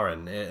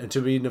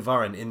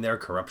Navarran in their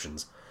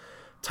corruptions.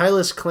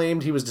 Tylus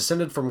claimed he was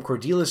descended from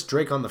Cordelis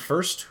Dracon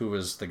I, who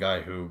was the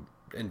guy who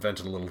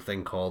invented a little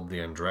thing called the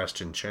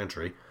Andrastian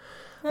Chantry,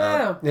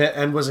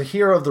 and was a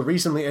hero of the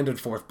recently ended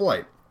Fourth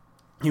Blight.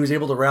 He was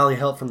able to rally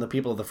help from the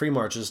people of the Free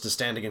Marches to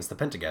stand against the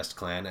Pentaghast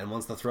clan, and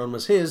once the throne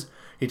was his,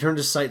 he turned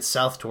his sights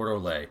south toward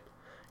Orlais.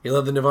 He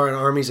led the Navarran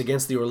armies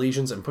against the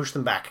Orlesians and pushed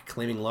them back,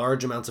 claiming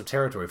large amounts of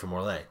territory from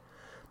Orlais.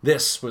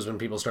 This was when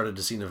people started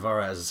to see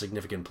Navarra as a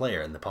significant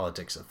player in the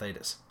politics of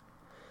Thedas.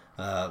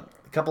 A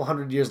couple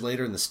hundred years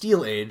later, in the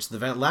Steel Age,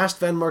 the last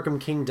Van Markham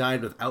king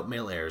died without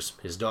male heirs.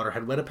 His daughter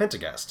had wed a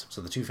Pentaghast, so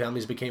the two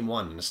families became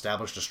one and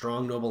established a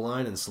strong noble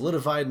line and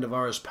solidified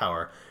Navarra's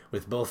power,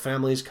 with both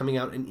families coming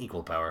out in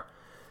equal power.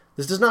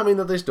 This does not mean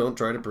that they don't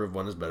try to prove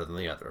one is better than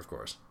the other, of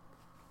course.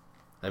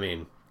 I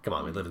mean, come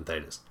on, we live in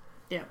Thedas.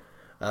 Yeah.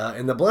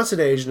 In the Blessed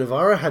Age,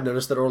 Navarra had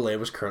noticed that Orlais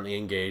was currently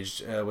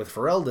engaged with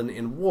Ferelden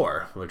in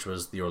war, which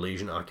was the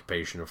Orlesian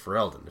occupation of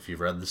Ferelden. If you've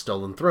read The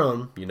Stolen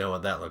Throne, you know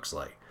what that looks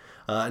like.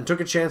 And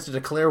took a chance to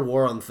declare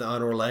war on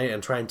Orlais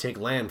and try and take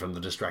land from the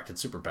distracted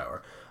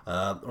superpower.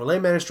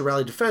 Orlais managed to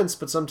rally defense,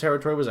 but some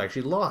territory was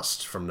actually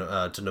lost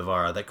to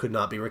Navarra that could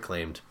not be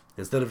reclaimed.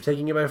 Instead of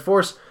taking it by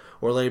force,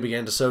 Orlais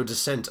began to sow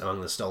dissent among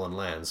the stolen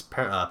lands.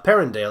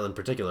 Perendale, in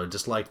particular,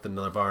 disliked the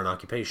Navarran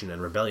occupation,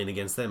 and rebellion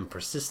against them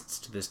persists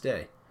to this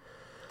day.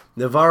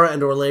 Navarra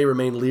and Orlais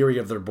remain leery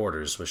of their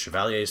borders, with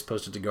chevaliers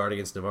posted to guard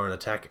against Navarran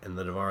attack and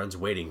the Navarrans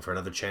waiting for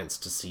another chance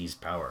to seize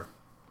power.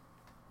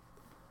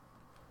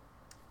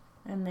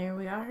 And there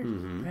we are,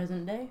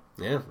 present day.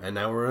 Yeah, and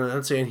now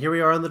and here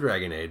we are in the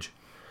Dragon Age.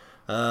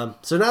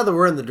 So now that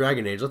we're in the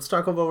Dragon Age, let's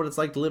talk about what it's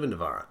like to live in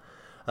Navarra.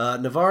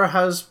 Navarra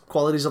has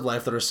qualities of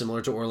life that are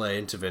similar to Orlais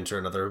and Tevinter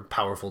and other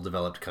powerful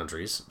developed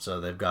countries.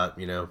 So they've got,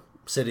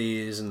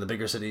 cities, and the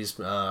bigger cities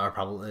are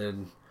probably...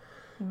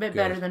 A bit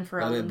better than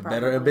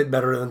Ferelden, a bit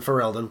better than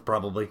Ferelden,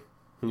 probably.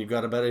 And you've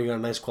got a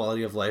nice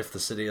quality of life. The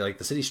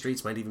city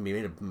streets might even be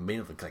made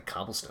of like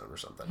cobblestone or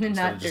something.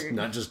 Not dirt.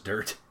 Not just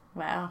dirt.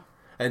 Wow.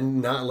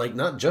 And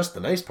not just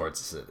the nice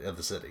parts of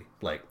the city.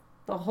 Like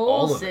the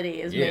whole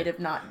city is made of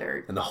not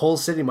dirt. And the whole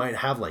city might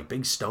have like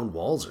big stone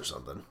walls or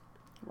something.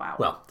 Wow.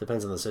 Well,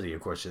 depends on the city,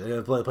 of course.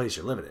 The place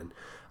you're living in.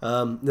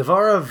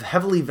 Navarra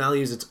heavily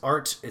values its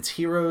art, its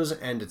heroes,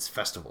 and its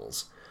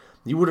festivals.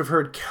 You would have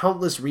heard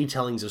countless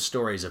retellings of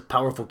stories of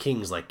powerful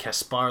kings like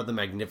Caspar the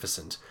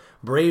Magnificent,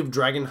 brave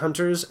dragon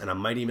hunters, and a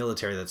mighty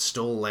military that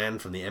stole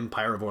land from the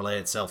Empire of Orlais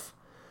itself.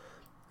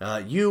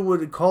 You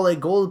would call a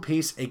gold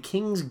piece a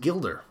king's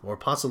guilder, or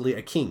possibly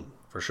a king,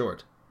 for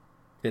short,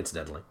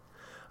 incidentally.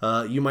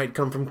 You might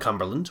come from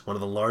Cumberland, one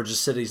of the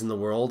largest cities in the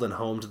world and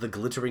home to the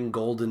glittering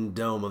golden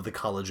dome of the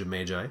College of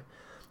Magi.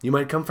 You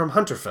might come from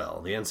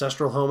Hunterfell, the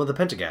ancestral home of the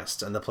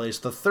Pentaghast, and the place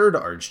the third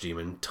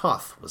archdemon,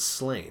 Toth, was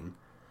slain.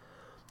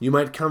 You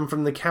might come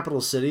from the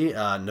capital city,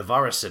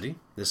 Navarra City.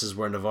 This is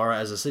where Navarra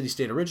as a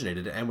city-state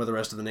originated and where the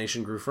rest of the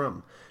nation grew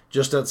from.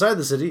 Just outside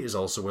the city is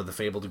also where the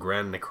fabled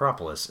Grand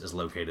Necropolis is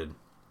located.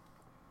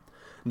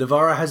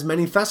 Navarra has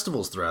many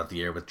festivals throughout the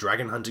year, with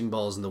dragon hunting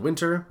balls in the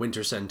winter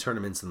send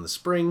tournaments in the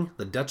spring,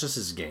 the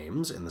Duchess's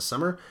Games in the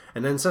summer,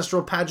 and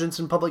ancestral pageants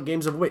and public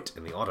games of wit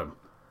in the autumn.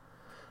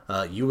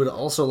 You would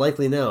also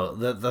likely know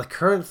that the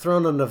current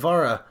throne of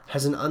Navarra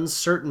has an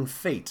uncertain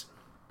fate,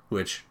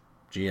 which,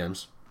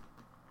 GMs,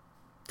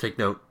 take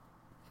note.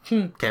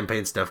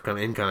 Campaign stuff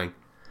incoming.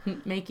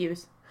 Make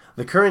use.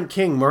 The current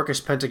king,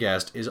 Marcus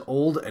Pentaghast, is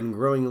old and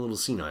growing a little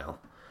senile.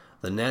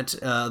 The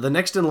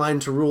next in line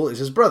to rule is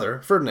his brother,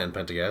 Ferdinand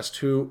Pentaghast,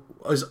 who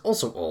is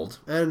also old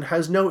and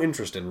has no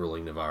interest in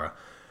ruling Navarra.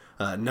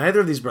 Neither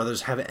of these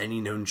brothers have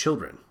any known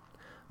children.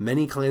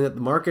 Many claim that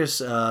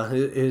Marcus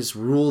is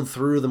ruled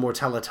through the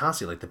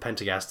Mortalitasi, like the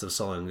Pentaghasts of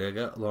so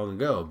long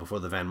ago, before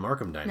the Van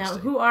Markham dynasty.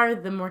 Now, who are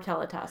the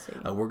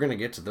Mortalitasi? We're going to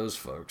get to those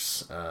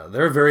folks.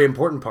 They're a very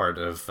important part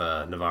of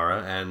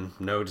Navarra, and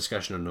no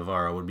discussion of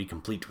Navarra would be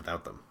complete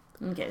without them.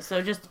 Okay,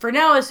 so just for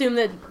now, assume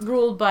that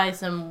ruled by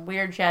some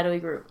weird shadowy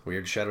group.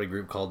 Weird shadowy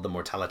group called the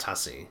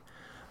Mortalitasi.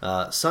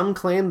 Some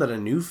claim that a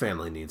new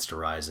family needs to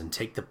rise and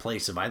take the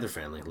place of either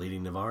family,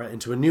 leading Navarra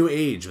into a new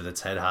age with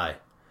its head high.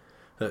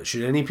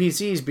 Should any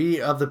PCs be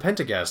of the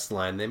Pentaghast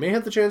line, they may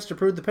have the chance to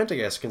prove the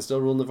Pentaghast can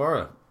still rule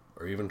Navarra,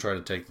 or even try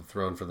to take the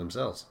throne for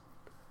themselves.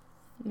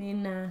 I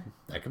mean,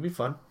 that could be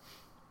fun.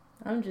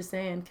 I'm just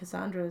saying,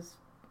 Cassandra's,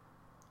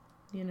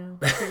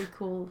 pretty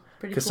cool.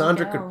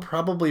 Cassandra cool gal. could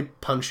probably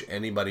punch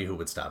anybody who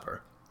would stop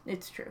her.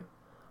 It's true.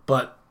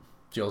 But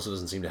she also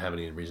doesn't seem to have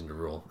any reason to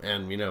rule,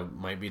 and,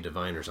 might be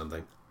divine or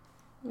something.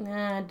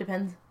 It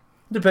depends.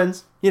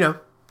 Depends.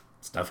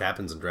 Stuff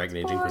happens in Dragon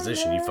Age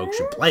Inquisition. You folks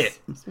should play it.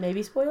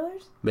 Maybe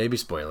spoilers? Maybe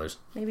spoilers.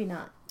 Maybe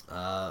not.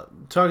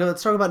 Let's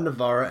talk about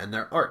Navarra and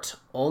their art.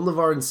 All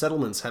Navarran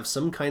settlements have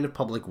some kind of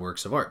public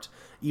works of art.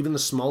 Even the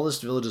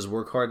smallest villages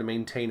work hard to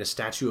maintain a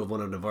statue of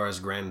one of Navarra's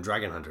grand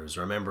dragon hunters,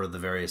 or a member of the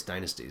various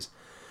dynasties.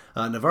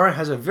 Navarra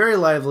has a very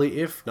lively,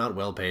 if not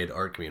well-paid,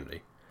 art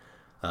community.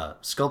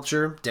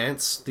 Sculpture,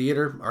 dance,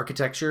 theater,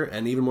 architecture,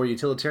 and even more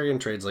utilitarian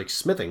trades like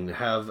smithing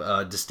have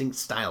a distinct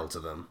style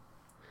to them.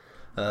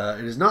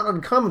 It is not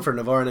uncommon for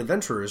Navarran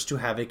adventurers to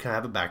have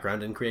a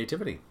background in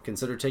creativity.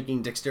 Consider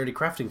taking dexterity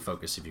crafting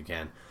focus if you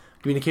can.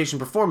 Communication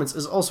performance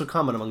is also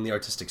common among the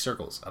artistic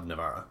circles of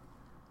Navarra.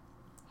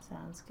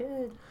 Sounds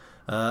good.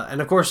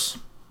 And of course,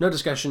 no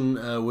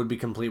discussion would be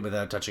complete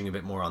without touching a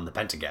bit more on the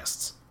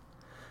Pentaghasts.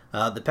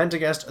 The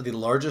Pentaghast are the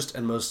largest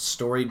and most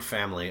storied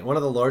family, one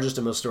of the largest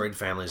and most storied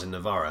families in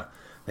Navarra.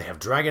 They have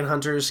dragon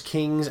hunters,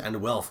 kings,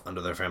 and wealth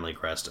under their family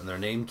crest, and their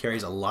name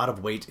carries a lot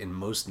of weight in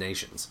most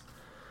nations.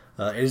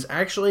 It is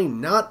actually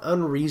not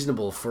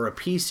unreasonable for a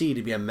PC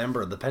to be a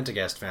member of the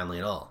Pentaghast family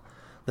at all.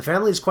 The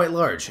family is quite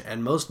large,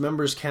 and most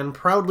members can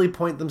proudly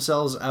point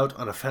themselves out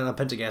on a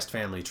Pentaghast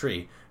family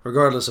tree,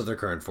 regardless of their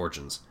current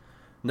fortunes.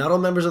 Not all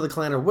members of the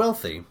clan are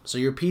wealthy, so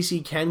your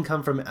PC can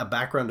come from a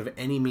background of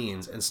any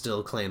means and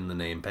still claim the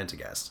name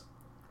Pentaghast.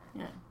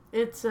 Yeah.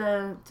 It's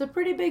a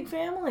pretty big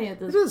family at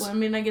this point. I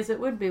mean, I guess it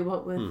would be,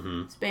 what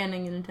with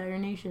spanning an entire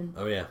nation.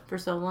 Oh yeah, for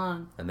so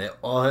long. And they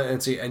all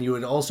and you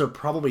would also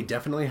probably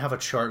definitely have a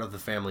chart of the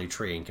family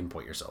tree and can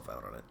point yourself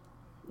out on it.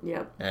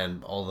 Yep.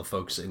 And all the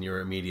folks in your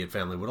immediate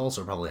family would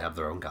also probably have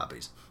their own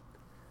copies.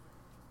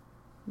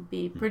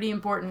 Be a pretty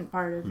important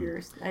part of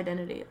your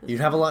identity.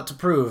 You'd have a lot to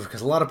prove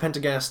because a lot of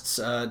Pentaghasts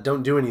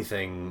don't do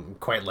anything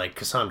quite like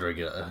Cassandra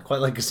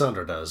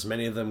does.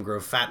 Many of them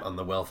grow fat on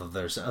the wealth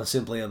of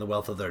simply on the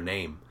wealth of their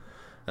name.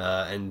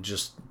 And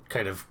just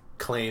kind of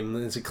claim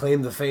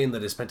the fame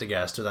that is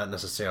Pentaghast without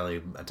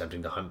necessarily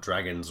attempting to hunt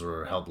dragons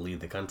or help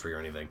lead the country or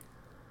anything.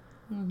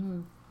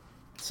 Mm-hmm.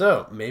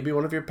 So, maybe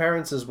one of your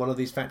parents is one of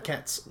these fat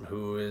cats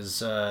who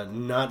is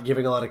not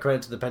giving a lot of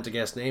credit to the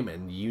Pentaghast name,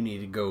 and you need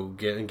to go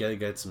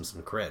get some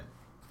cred.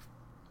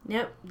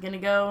 Yep, gonna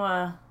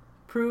go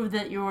prove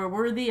that you're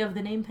worthy of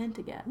the name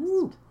Pentaghast.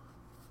 Woo.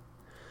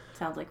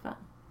 Sounds like fun.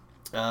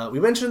 We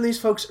mentioned these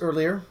folks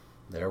earlier.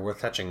 They're worth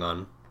touching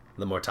on.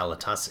 The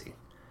Mortalitasi.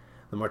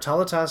 The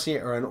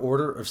Mortalitasi are an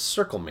order of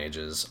circle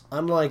mages,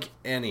 unlike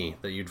any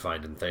that you'd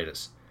find in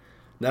Thedas.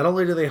 Not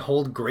only do they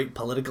hold great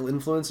political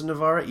influence in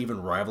Navarra,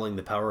 even rivaling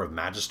the power of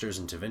magisters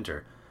in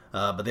Tevinter,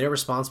 but they are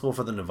responsible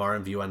for the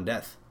Navarran view on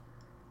death.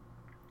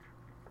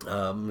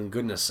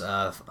 Hundreds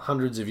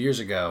of years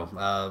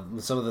ago,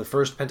 some of the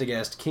first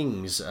Pentaghast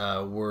kings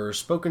were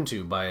spoken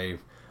to by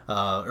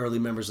early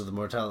members of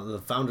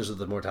the founders of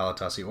the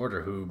Mortalitasi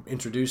order, who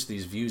introduced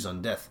these views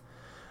on death.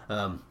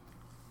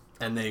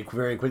 And they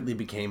very quickly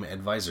became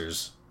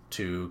advisors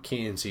to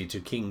kings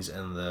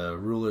and the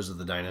rulers of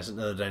the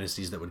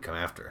dynasties that would come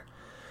after.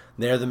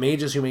 They are the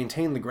mages who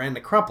maintain the Grand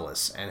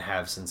Necropolis and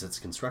have since its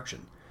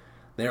construction.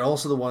 They are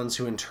also the ones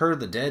who inter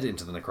the dead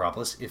into the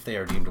necropolis if they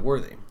are deemed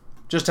worthy.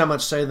 Just how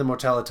much say the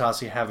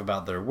Mortalitasi have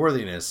about their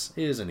worthiness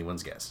is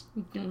anyone's guess.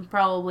 You can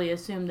probably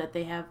assume that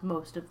they have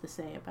most of the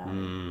say about it.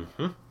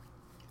 Mm-hmm.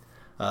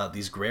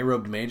 These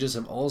grey-robed mages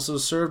have also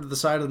served at the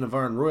side of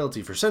Navarran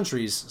royalty for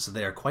centuries, so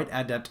they are quite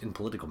adept in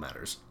political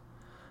matters.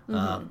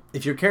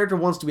 If your character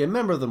wants to be a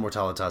member of the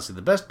Mortalitasi,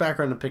 the best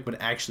background to pick would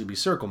actually be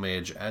Circle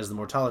Mage, as the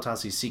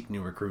Mortalitasi seek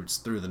new recruits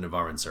through the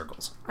Navarran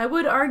circles. I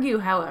would argue,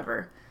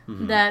 however,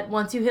 that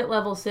once you hit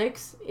level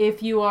 6,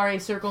 if you are a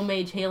Circle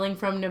Mage hailing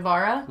from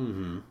Navarra,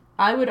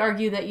 I would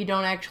argue that you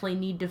don't actually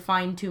need to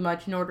find too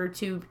much in order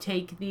to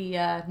take the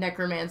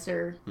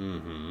necromancer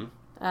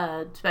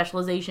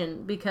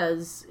specialization,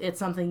 because it's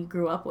something you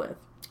grew up with.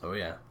 Oh,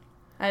 yeah.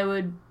 I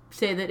would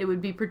say that it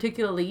would be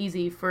particularly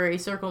easy for a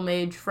circle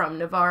mage from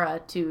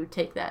Navarra to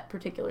take that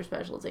particular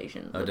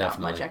specialization without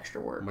much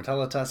extra work.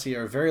 Mortalitasi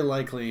are very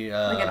likely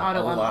like an auto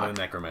a unlock. lot of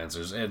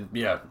necromancers. And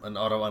yeah, an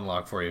auto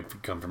unlock for you if you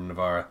come from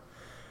Navarra.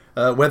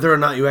 Whether or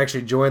not you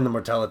actually join the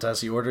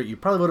Mortalitasi Order, you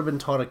probably would have been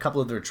taught a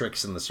couple of their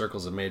tricks in the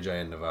circles of Magi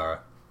in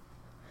Navarra.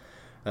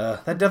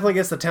 That definitely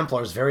gets the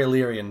Templars very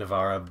leery in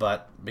Navarra,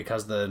 but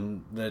because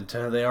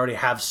they already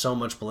have so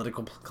much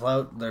political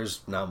clout,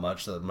 there's not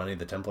much that money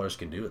the Templars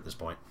can do at this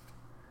point.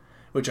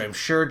 Which I'm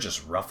sure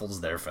just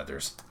ruffles their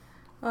feathers.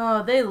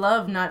 Oh, they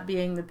love not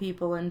being the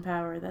people in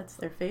power. That's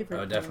their favorite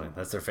thing. Definitely.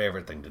 That's their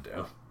favorite thing to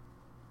do.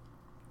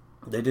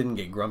 They didn't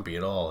get grumpy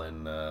at all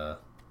in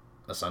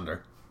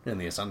Asunder. In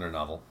the Asunder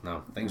novel.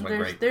 No, things went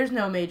great. There's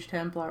no Mage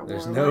Templar War.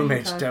 There's no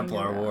Mage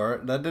Templar War.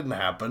 That didn't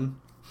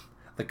happen.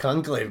 The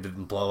Conclave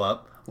didn't blow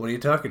up. What are you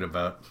talking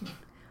about?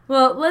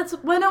 Well,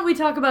 why don't we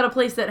talk about a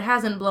place that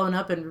hasn't blown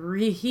up and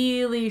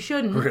really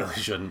shouldn't? Really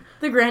shouldn't.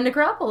 The Grand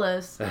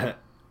Necropolis.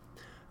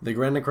 The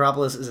Grand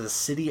Necropolis is a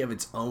city of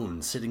its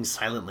own, sitting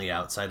silently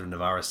outside of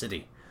Navarra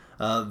City.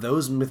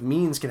 Those with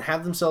means can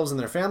have themselves and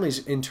their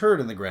families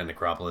interred in the Grand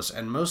Necropolis,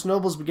 and most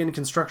nobles begin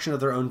construction of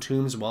their own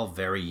tombs while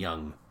very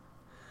young.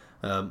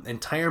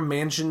 Entire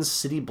mansions,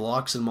 city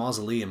blocks, and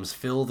mausoleums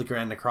fill the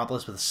Grand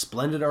Necropolis with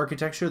splendid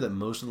architecture that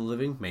most of the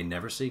living may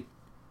never see.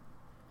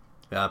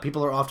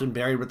 People are often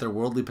buried with their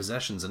worldly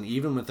possessions, and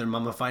even with their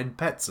mummified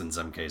pets in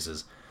some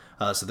cases.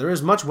 So there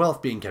is much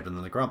wealth being kept in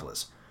the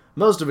necropolis.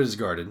 Most of it is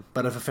guarded,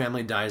 but if a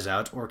family dies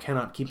out or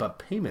cannot keep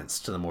up payments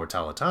to the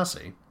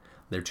Mortalitasi,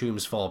 their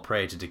tombs fall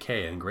prey to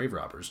decay and grave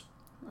robbers.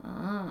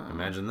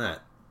 Imagine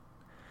that.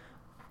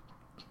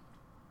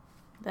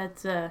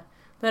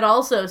 That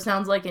also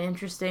sounds like an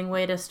interesting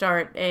way to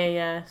start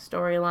a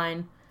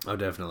storyline. Oh,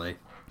 definitely.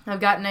 I've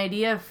got an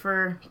idea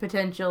for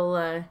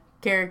potential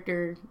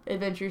character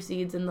adventure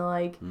seeds and the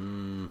like.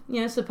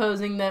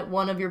 Supposing that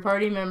one of your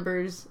party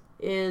members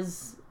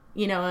is,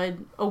 a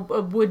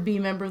would-be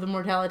member of the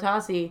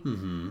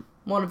Mortalitasi.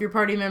 One of your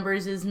party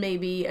members is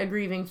maybe a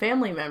grieving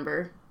family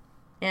member,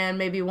 and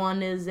maybe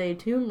one is a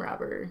tomb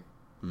robber.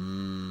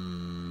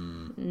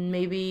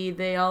 Maybe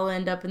they all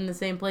end up in the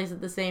same place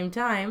at the same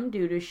time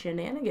due to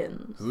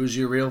shenanigans. Who's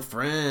your real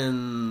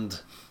friend?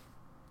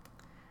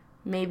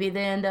 Maybe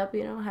they end up,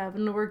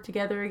 having to work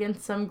together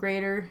against some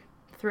greater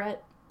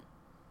threat.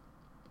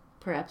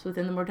 Perhaps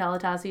within the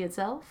Mortalitasi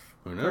itself.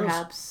 Who knows?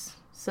 Perhaps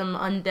some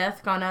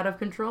undeath gone out of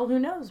control. Who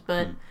knows?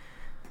 But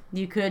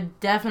you could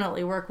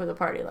definitely work with a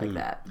party like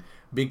that.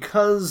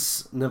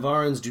 Because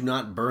Navarrans do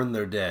not burn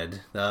their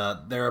dead,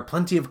 there are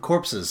plenty of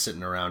corpses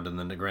sitting around in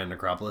the Grand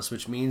Necropolis,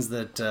 which means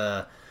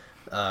that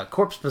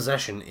corpse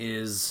possession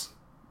is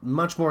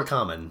much more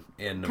common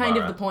in Navarra.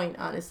 Kind of the point,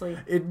 honestly.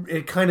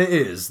 It kind of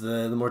is.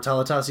 The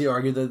Mortalitasi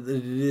argue that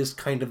it is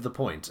kind of the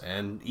point,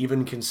 and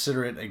even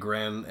consider it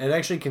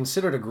actually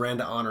considered a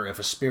grand honor if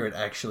a spirit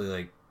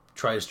actually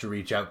tries to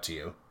reach out to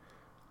you.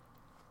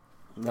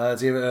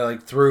 It's even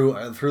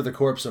through the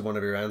corpse of one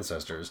of your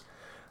ancestors.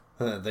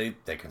 They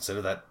consider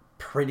that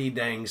pretty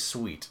dang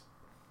sweet.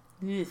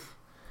 Ugh.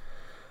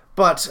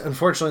 But,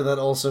 unfortunately, that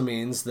also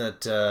means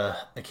that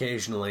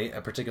occasionally a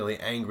particularly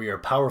angry or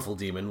powerful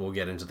demon will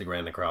get into the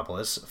Grand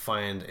Necropolis,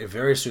 find a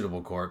very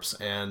suitable corpse,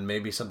 and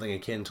maybe something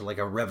akin to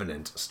a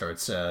revenant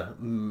starts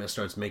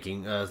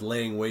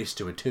laying waste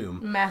to a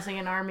tomb. Massing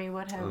an army,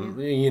 what have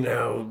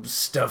you.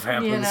 Stuff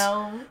happens.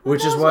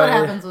 Which is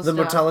why the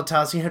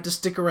Mortalitasi have to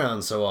stick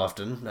around so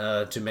often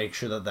to make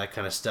sure that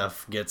kind of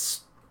stuff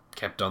gets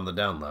kept on the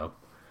down low.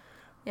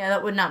 Yeah,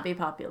 that would not be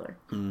popular.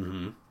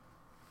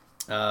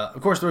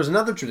 Of course, there is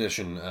another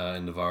tradition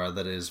in Navarra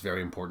that is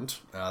very important,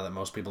 that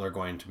most people are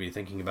going to be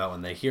thinking about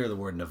when they hear the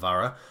word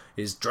Navarra,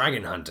 is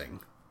dragon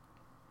hunting.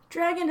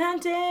 Dragon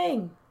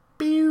hunting!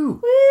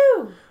 Pew!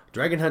 Woo!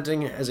 Dragon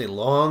hunting has a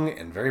long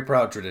and very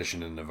proud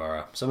tradition in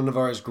Navarra. Some of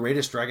Navarra's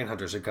greatest dragon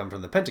hunters have come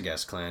from the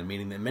Pentaghast clan,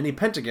 meaning that many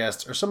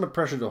Pentaghasts are somewhat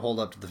pressured to hold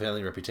up to the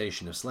family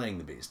reputation of slaying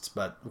the beasts.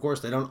 But, of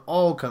course, they don't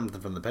all come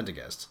from the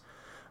Pentaghasts.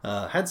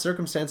 Had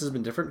circumstances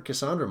been different,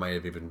 Cassandra might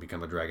have even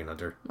become a dragon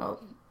hunter.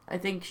 Well, I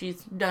think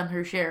she's done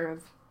her share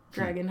of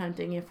dragon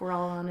hunting, if we're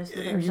all honest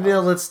with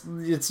ourselves.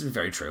 It's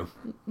very true.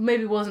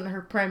 Maybe it wasn't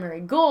her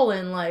primary goal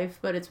in life,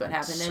 but it's what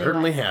happened anyway.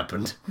 Certainly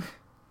happened.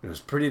 It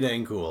was pretty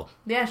dang cool.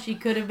 Yeah, she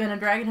could have been a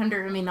dragon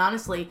hunter. I mean,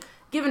 honestly,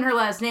 given her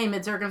last name,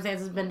 had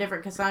circumstances been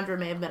different, Cassandra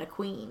may have been a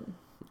queen.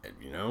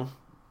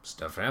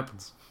 Stuff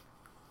happens.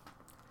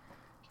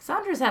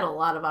 Cassandra's had a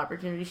lot of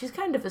opportunities. She's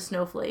kind of a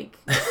snowflake.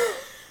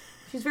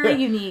 She's very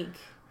unique.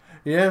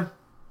 Yeah.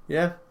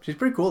 She's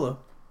pretty cool, though.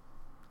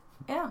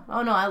 Yeah.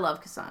 Oh, no, I love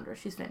Cassandra.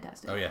 She's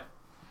fantastic. Oh, yeah.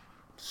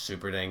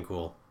 Super dang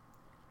cool.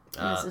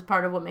 And this is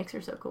part of what makes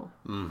her so cool.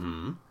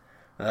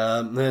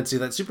 Let's see,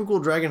 that super cool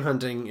dragon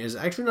hunting is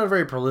actually not a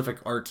very prolific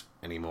art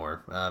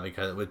anymore,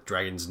 because with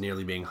dragons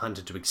nearly being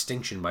hunted to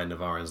extinction by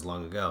Navarrans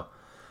long ago.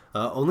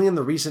 Only in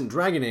the recent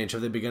Dragon Age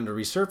have they begun to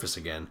resurface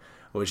again,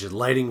 which is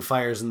lighting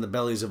fires in the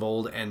bellies of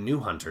old and new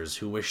hunters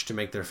who wish to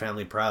make their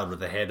family proud with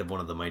the head of one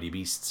of the mighty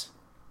beasts.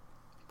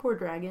 Poor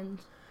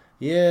dragons.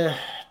 Yeah,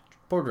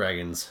 poor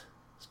dragons.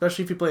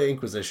 Especially if you play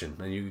Inquisition,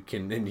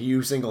 and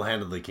you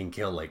single-handedly can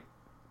kill, like,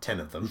 10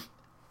 of them.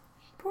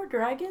 Poor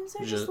dragons,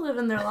 they're just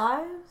living their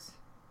lives.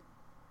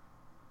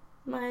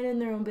 Minding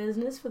their own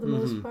business for the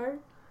most part.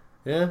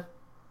 Yeah.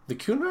 The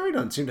Kunvari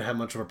don't seem to have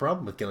much of a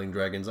problem with killing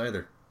dragons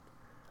either.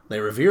 They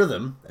revere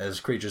them as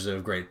creatures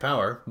of great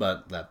power,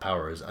 but that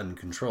power is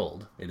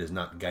uncontrolled. It is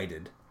not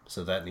guided,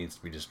 so that needs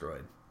to be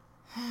destroyed.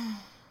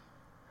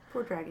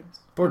 Poor dragons.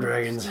 Poor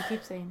dragons. You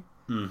keep saying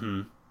it.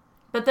 Mm-hmm.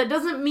 But that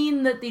doesn't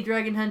mean that the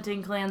dragon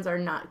hunting clans are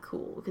not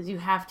cool, because you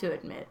have to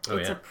admit,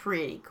 it's a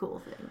pretty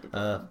cool thing to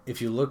do.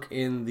 If you look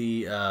in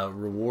the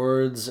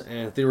rewards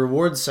and the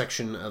rewards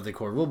section of the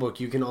core rulebook,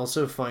 you can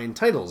also find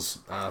titles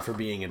for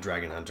being a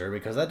dragon hunter,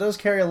 because that does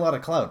carry a lot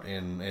of clout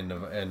in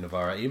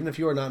Navarra. Even if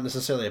you are not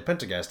necessarily a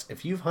Pentaghast,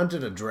 if you've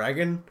hunted a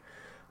dragon,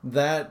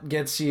 that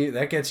gets you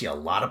a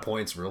lot of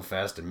points real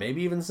fast, and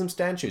maybe even some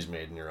statues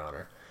made in your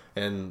honor.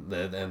 And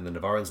the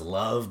Navarrans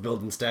love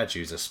building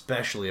statues,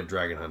 especially of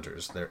dragon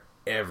hunters. They're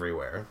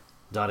everywhere,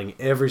 dotting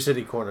every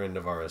city corner in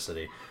Navarra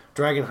City.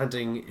 Dragon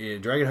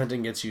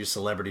hunting gets you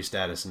celebrity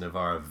status in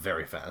Navarra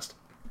very fast.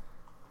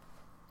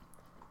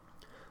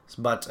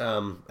 But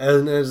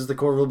as the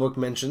core rulebook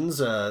mentions,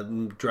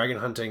 dragon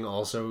hunting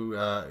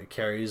also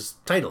carries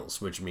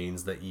titles, which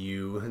means that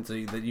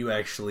you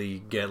actually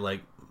get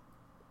like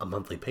a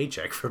monthly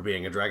paycheck for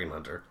being a dragon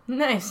hunter.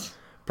 Nice.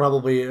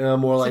 Probably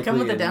more likely come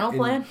with a dental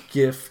plan?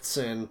 Gifts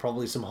and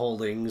probably some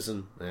holdings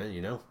and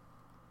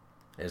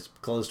as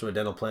close to a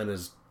dental plan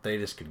as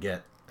Thedas could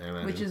get. I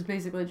imagine. Which is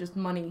basically just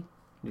money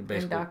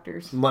and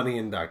doctors. Money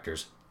and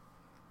doctors.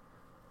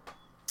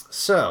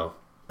 So,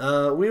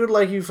 we would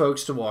like you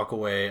folks to walk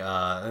away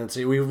and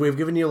see. We've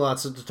given you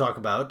lots to talk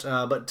about,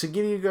 but to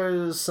give you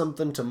guys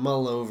something to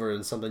mull over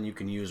and something you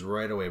can use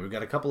right away, we've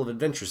got a couple of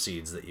adventure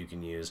seeds that you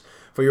can use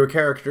for your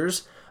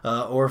characters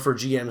or for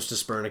GMs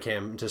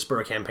to spur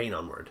a campaign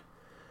onward.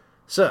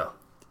 So,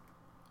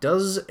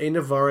 does a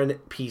Navarran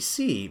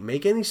PC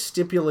make any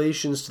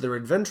stipulations to their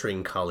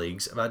adventuring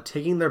colleagues about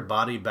taking their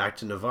body back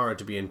to Navarra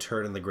to be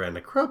interred in the Grand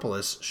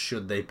Necropolis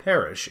should they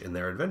perish in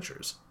their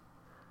adventures?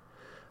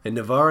 A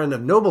Navarran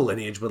of noble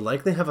lineage would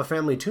likely have a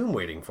family tomb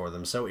waiting for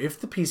them, so if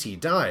the PC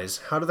dies,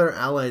 how do their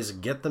allies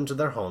get them to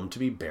their home to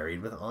be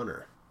buried with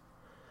honor?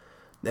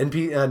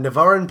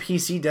 Navarran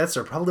PC deaths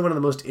are probably one of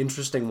the most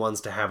interesting ones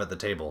to have at the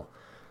table.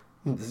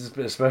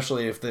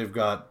 Especially if they've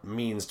got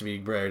means to be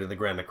buried in the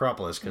Grand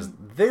Necropolis, because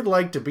they'd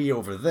like to be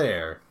over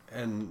there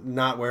and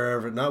not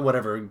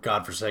whatever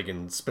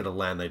godforsaken spit of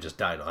land they just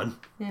died on.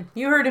 Yeah.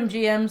 You heard him,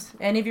 GMs.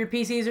 Any of your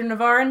PCs are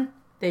Navarran?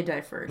 They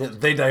die first. Yeah,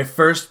 they die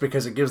first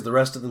because it gives the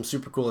rest of them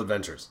super cool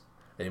adventures.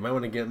 And you might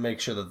want to make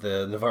sure that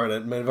the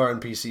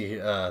Navarran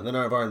PC, the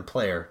Navarran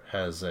player,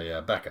 has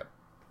a backup.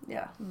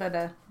 Yeah,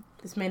 but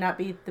this may not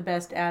be the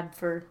best ad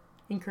for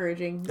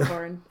encouraging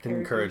Navarran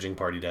encouraging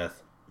party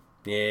death.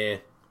 Yeah.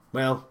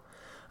 Well,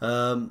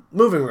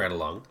 moving right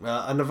along,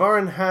 a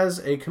Navarran has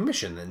a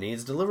commission that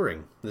needs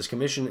delivering. This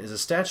commission is a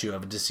statue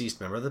of a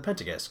deceased member of the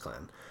Pentaghast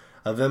clan.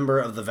 A member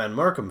of the Van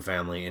Markham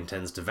family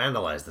intends to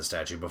vandalize the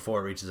statue before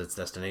it reaches its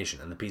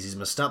destination, and the PCs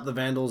must stop the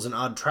vandals and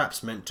odd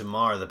traps meant to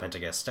mar the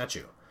Pentaghast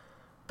statue.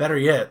 Better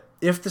yet,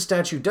 if the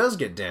statue does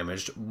get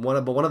damaged,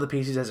 but one of the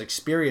PCs has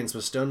experience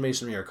with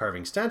stonemasonry or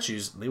carving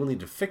statues, they will need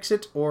to fix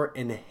it or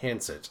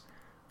enhance it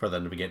for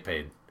them to get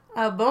paid.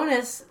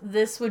 Bonus,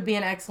 this would be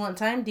an excellent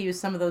time to use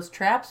some of those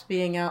traps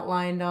being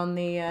outlined on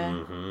the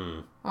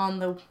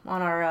on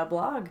our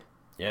blog.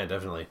 Yeah,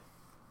 definitely.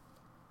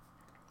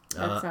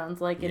 That sounds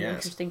like an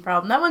interesting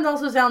problem. That one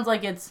also sounds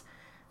like it's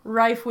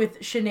rife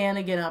with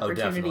shenanigan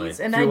opportunities,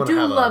 and I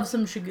do love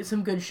some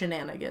good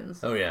shenanigans.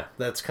 Oh yeah,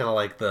 that's kind of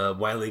like the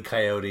Wile E.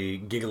 Coyote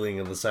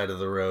giggling on the side of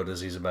the road as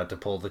he's about to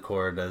pull the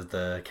cord as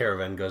the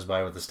caravan goes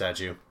by with the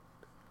statue.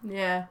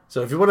 Yeah.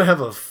 So if you want to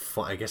have a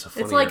funny...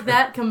 It's like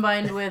that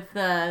combined with,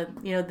 the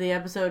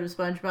episode of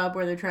SpongeBob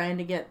where they're trying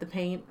to get the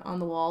paint on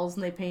the walls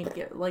and they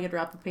get like a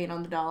drop of paint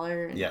on the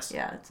dollar. And yes.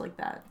 Yeah, it's like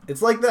that.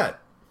 It's like that.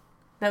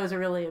 That was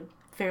a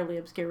fairly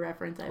obscure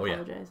reference. I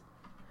apologize.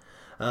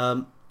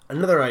 Yeah.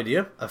 Another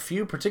idea. A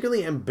few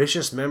particularly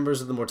ambitious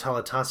members of the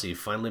Mortalitasi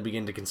finally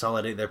begin to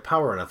consolidate their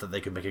power enough that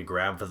they could make a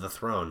grab for the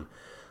throne.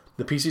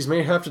 The PCs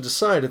may have to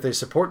decide if they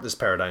support this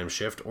paradigm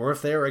shift or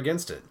if they are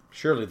against it.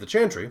 Surely the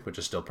Chantry, which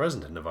is still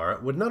present in Navarra,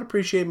 would not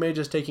appreciate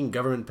mages taking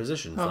government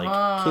positions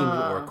like King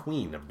or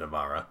Queen of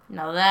Navarra.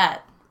 Now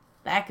that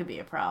could be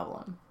a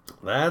problem.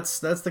 That's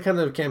the kind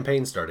of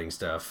campaign starting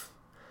stuff.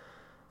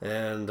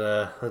 And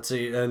let's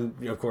see,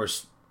 and of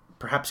course,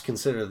 perhaps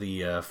consider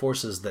the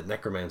forces that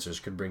necromancers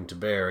could bring to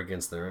bear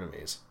against their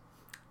enemies.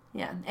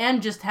 Yeah,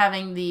 and just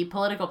having the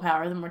political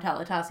power, the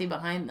Mortalitasi,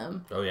 behind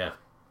them. Oh yeah.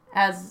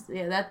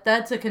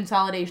 That's a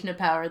consolidation of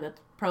power that's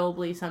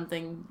probably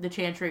something the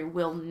Chantry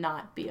will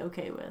not be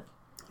okay with.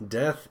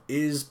 Death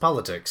is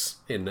politics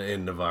in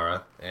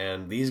Navarra,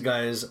 and these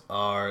guys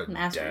are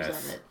masters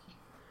of it.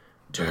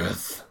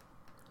 Death.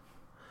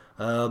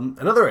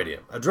 Another idea.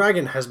 A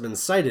dragon has been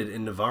sighted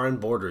in Navaran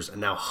borders,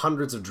 and now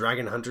hundreds of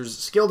dragon hunters,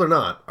 skilled or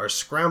not, are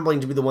scrambling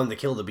to be the one to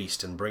kill the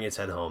beast and bring its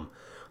head home.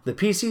 The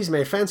PCs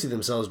may fancy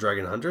themselves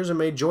dragon hunters and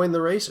may join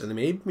the race, or they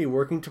may be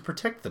working to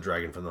protect the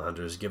dragon from the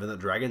hunters, given that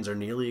dragons are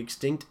nearly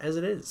extinct as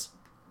it is.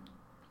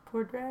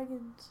 Poor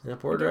dragons. Yeah,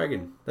 poor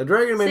dragon. The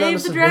dragon may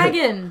Save the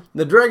dragon!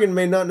 The dragon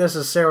may not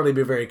necessarily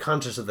be very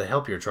conscious of the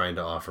help you're trying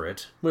to offer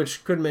it,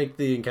 which could make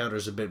the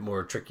encounters a bit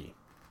more tricky.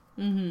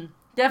 Mm-hmm.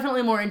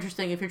 Definitely more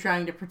interesting if you're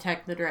trying to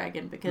protect the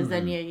dragon, because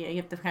then you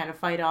have to kind of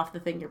fight off the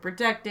thing you're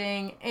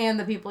protecting and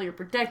the people you're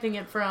protecting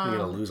it from. You're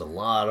going to lose a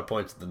lot of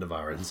points to the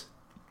Navarans.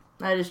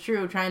 That is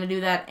true. Trying to do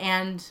that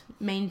and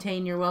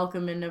maintain your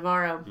welcome in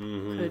Navarro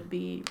could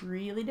be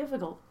really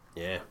difficult.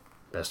 Yeah.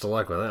 Best of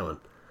luck with that one.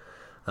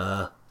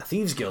 A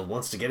thieves' guild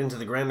wants to get into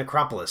the Grand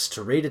Necropolis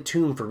to raid a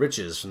tomb for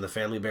riches from the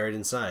family buried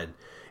inside.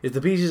 If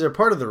the PCs are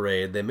part of the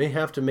raid, they may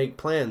have to make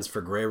plans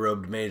for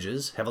grey-robed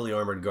mages, heavily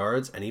armored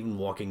guards, and even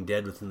walking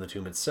dead within the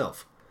tomb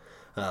itself.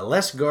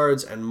 Less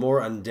guards and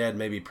more undead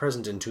may be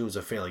present in tombs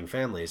of failing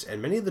families,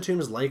 and many of the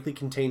tombs likely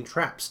contain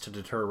traps to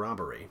deter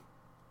robbery.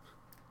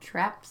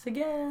 Traps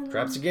again.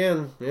 Traps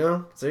again.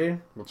 Yeah, see?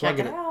 We're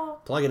plugging it.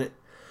 Out. Plugging it.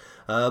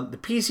 The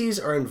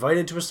PCs are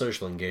invited to a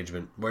social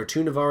engagement, where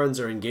two Navarans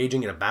are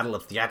engaging in a battle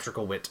of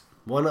theatrical wit.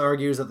 One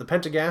argues that the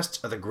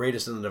Pentaghasts are the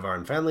greatest in the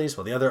Navaran families,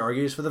 while the other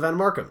argues for the Van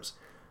Markhams.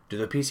 Do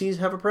the PCs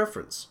have a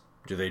preference?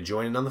 Do they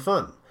join in on the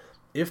fun?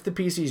 If the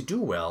PCs do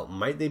well,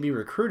 might they be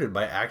recruited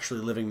by actually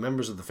living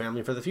members of the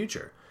family for the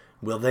future?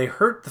 Will they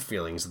hurt the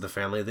feelings of the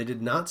family they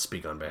did not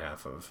speak on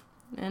behalf of?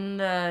 And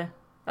a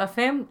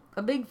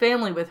big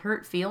family with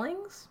hurt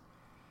feelings?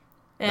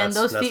 And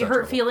those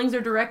hurt feelings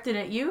are directed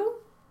at you?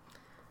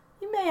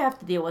 You may have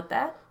to deal with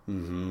that.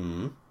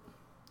 Mm-hmm.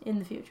 In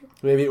the future.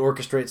 Maybe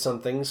orchestrate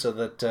something so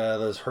that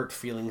those hurt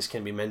feelings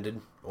can be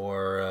mended,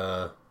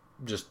 or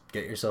just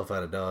get yourself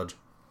out of Dodge.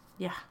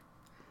 Yeah.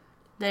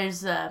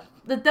 There's that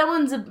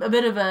one's a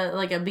bit of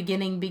a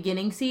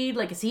beginning seed,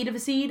 like a seed of a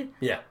seed.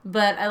 Yeah.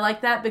 But I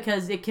like that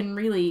because it could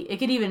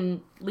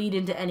even lead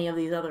into any of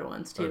these other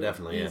ones too. Oh,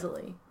 definitely,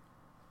 easily. Yeah.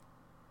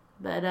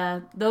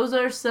 But those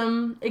are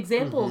some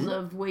examples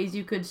of ways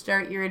you could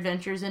start your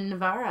adventures in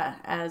Navarra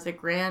as a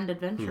grand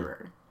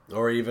adventurer.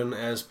 Or even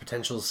as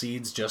potential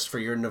seeds just for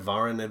your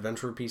Navaran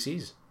adventurer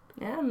PCs.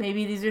 Yeah,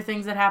 maybe these are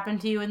things that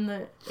happened to you in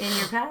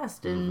your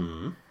past,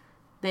 and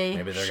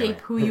they shape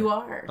who you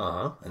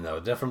are. And that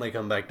would definitely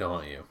come back to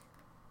haunt you.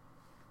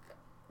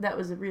 That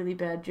was a really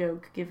bad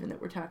joke, given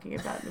that we're talking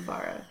about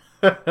Navarra.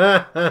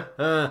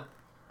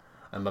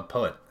 I'm a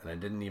poet, and I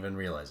didn't even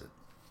realize it.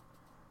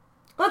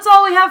 That's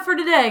all we have for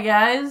today,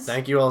 guys.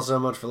 Thank you all so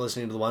much for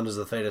listening to the Wonders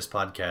of Thedas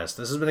podcast.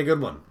 This has been a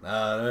good one.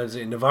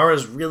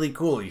 Navarra's really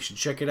cool. You should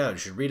check it out. You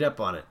should read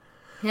up on it.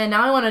 Yeah,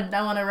 now I want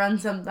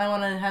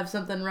to have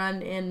something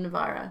run in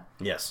Navarra.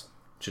 Yes.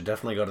 Should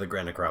definitely go to the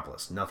Grand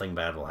Necropolis. Nothing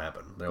bad will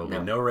happen. There will be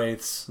no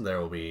wraiths, there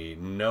will be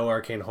no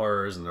arcane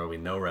horrors, and there will be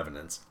no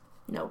revenants.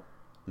 No.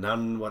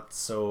 None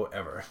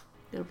whatsoever.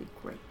 It'll be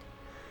great.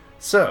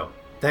 So,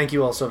 thank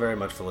you all so very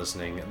much for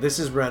listening. This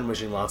is Ren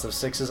wishing lots of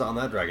 6s on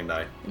that dragon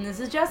die. And this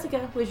is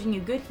Jessica wishing you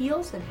good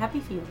heals and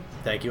happy feelings.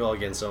 Thank you all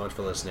again so much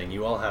for listening.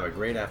 You all have a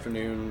great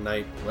afternoon,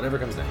 night, whatever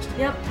comes next.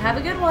 Yep, have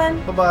a good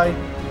one.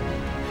 Bye-bye.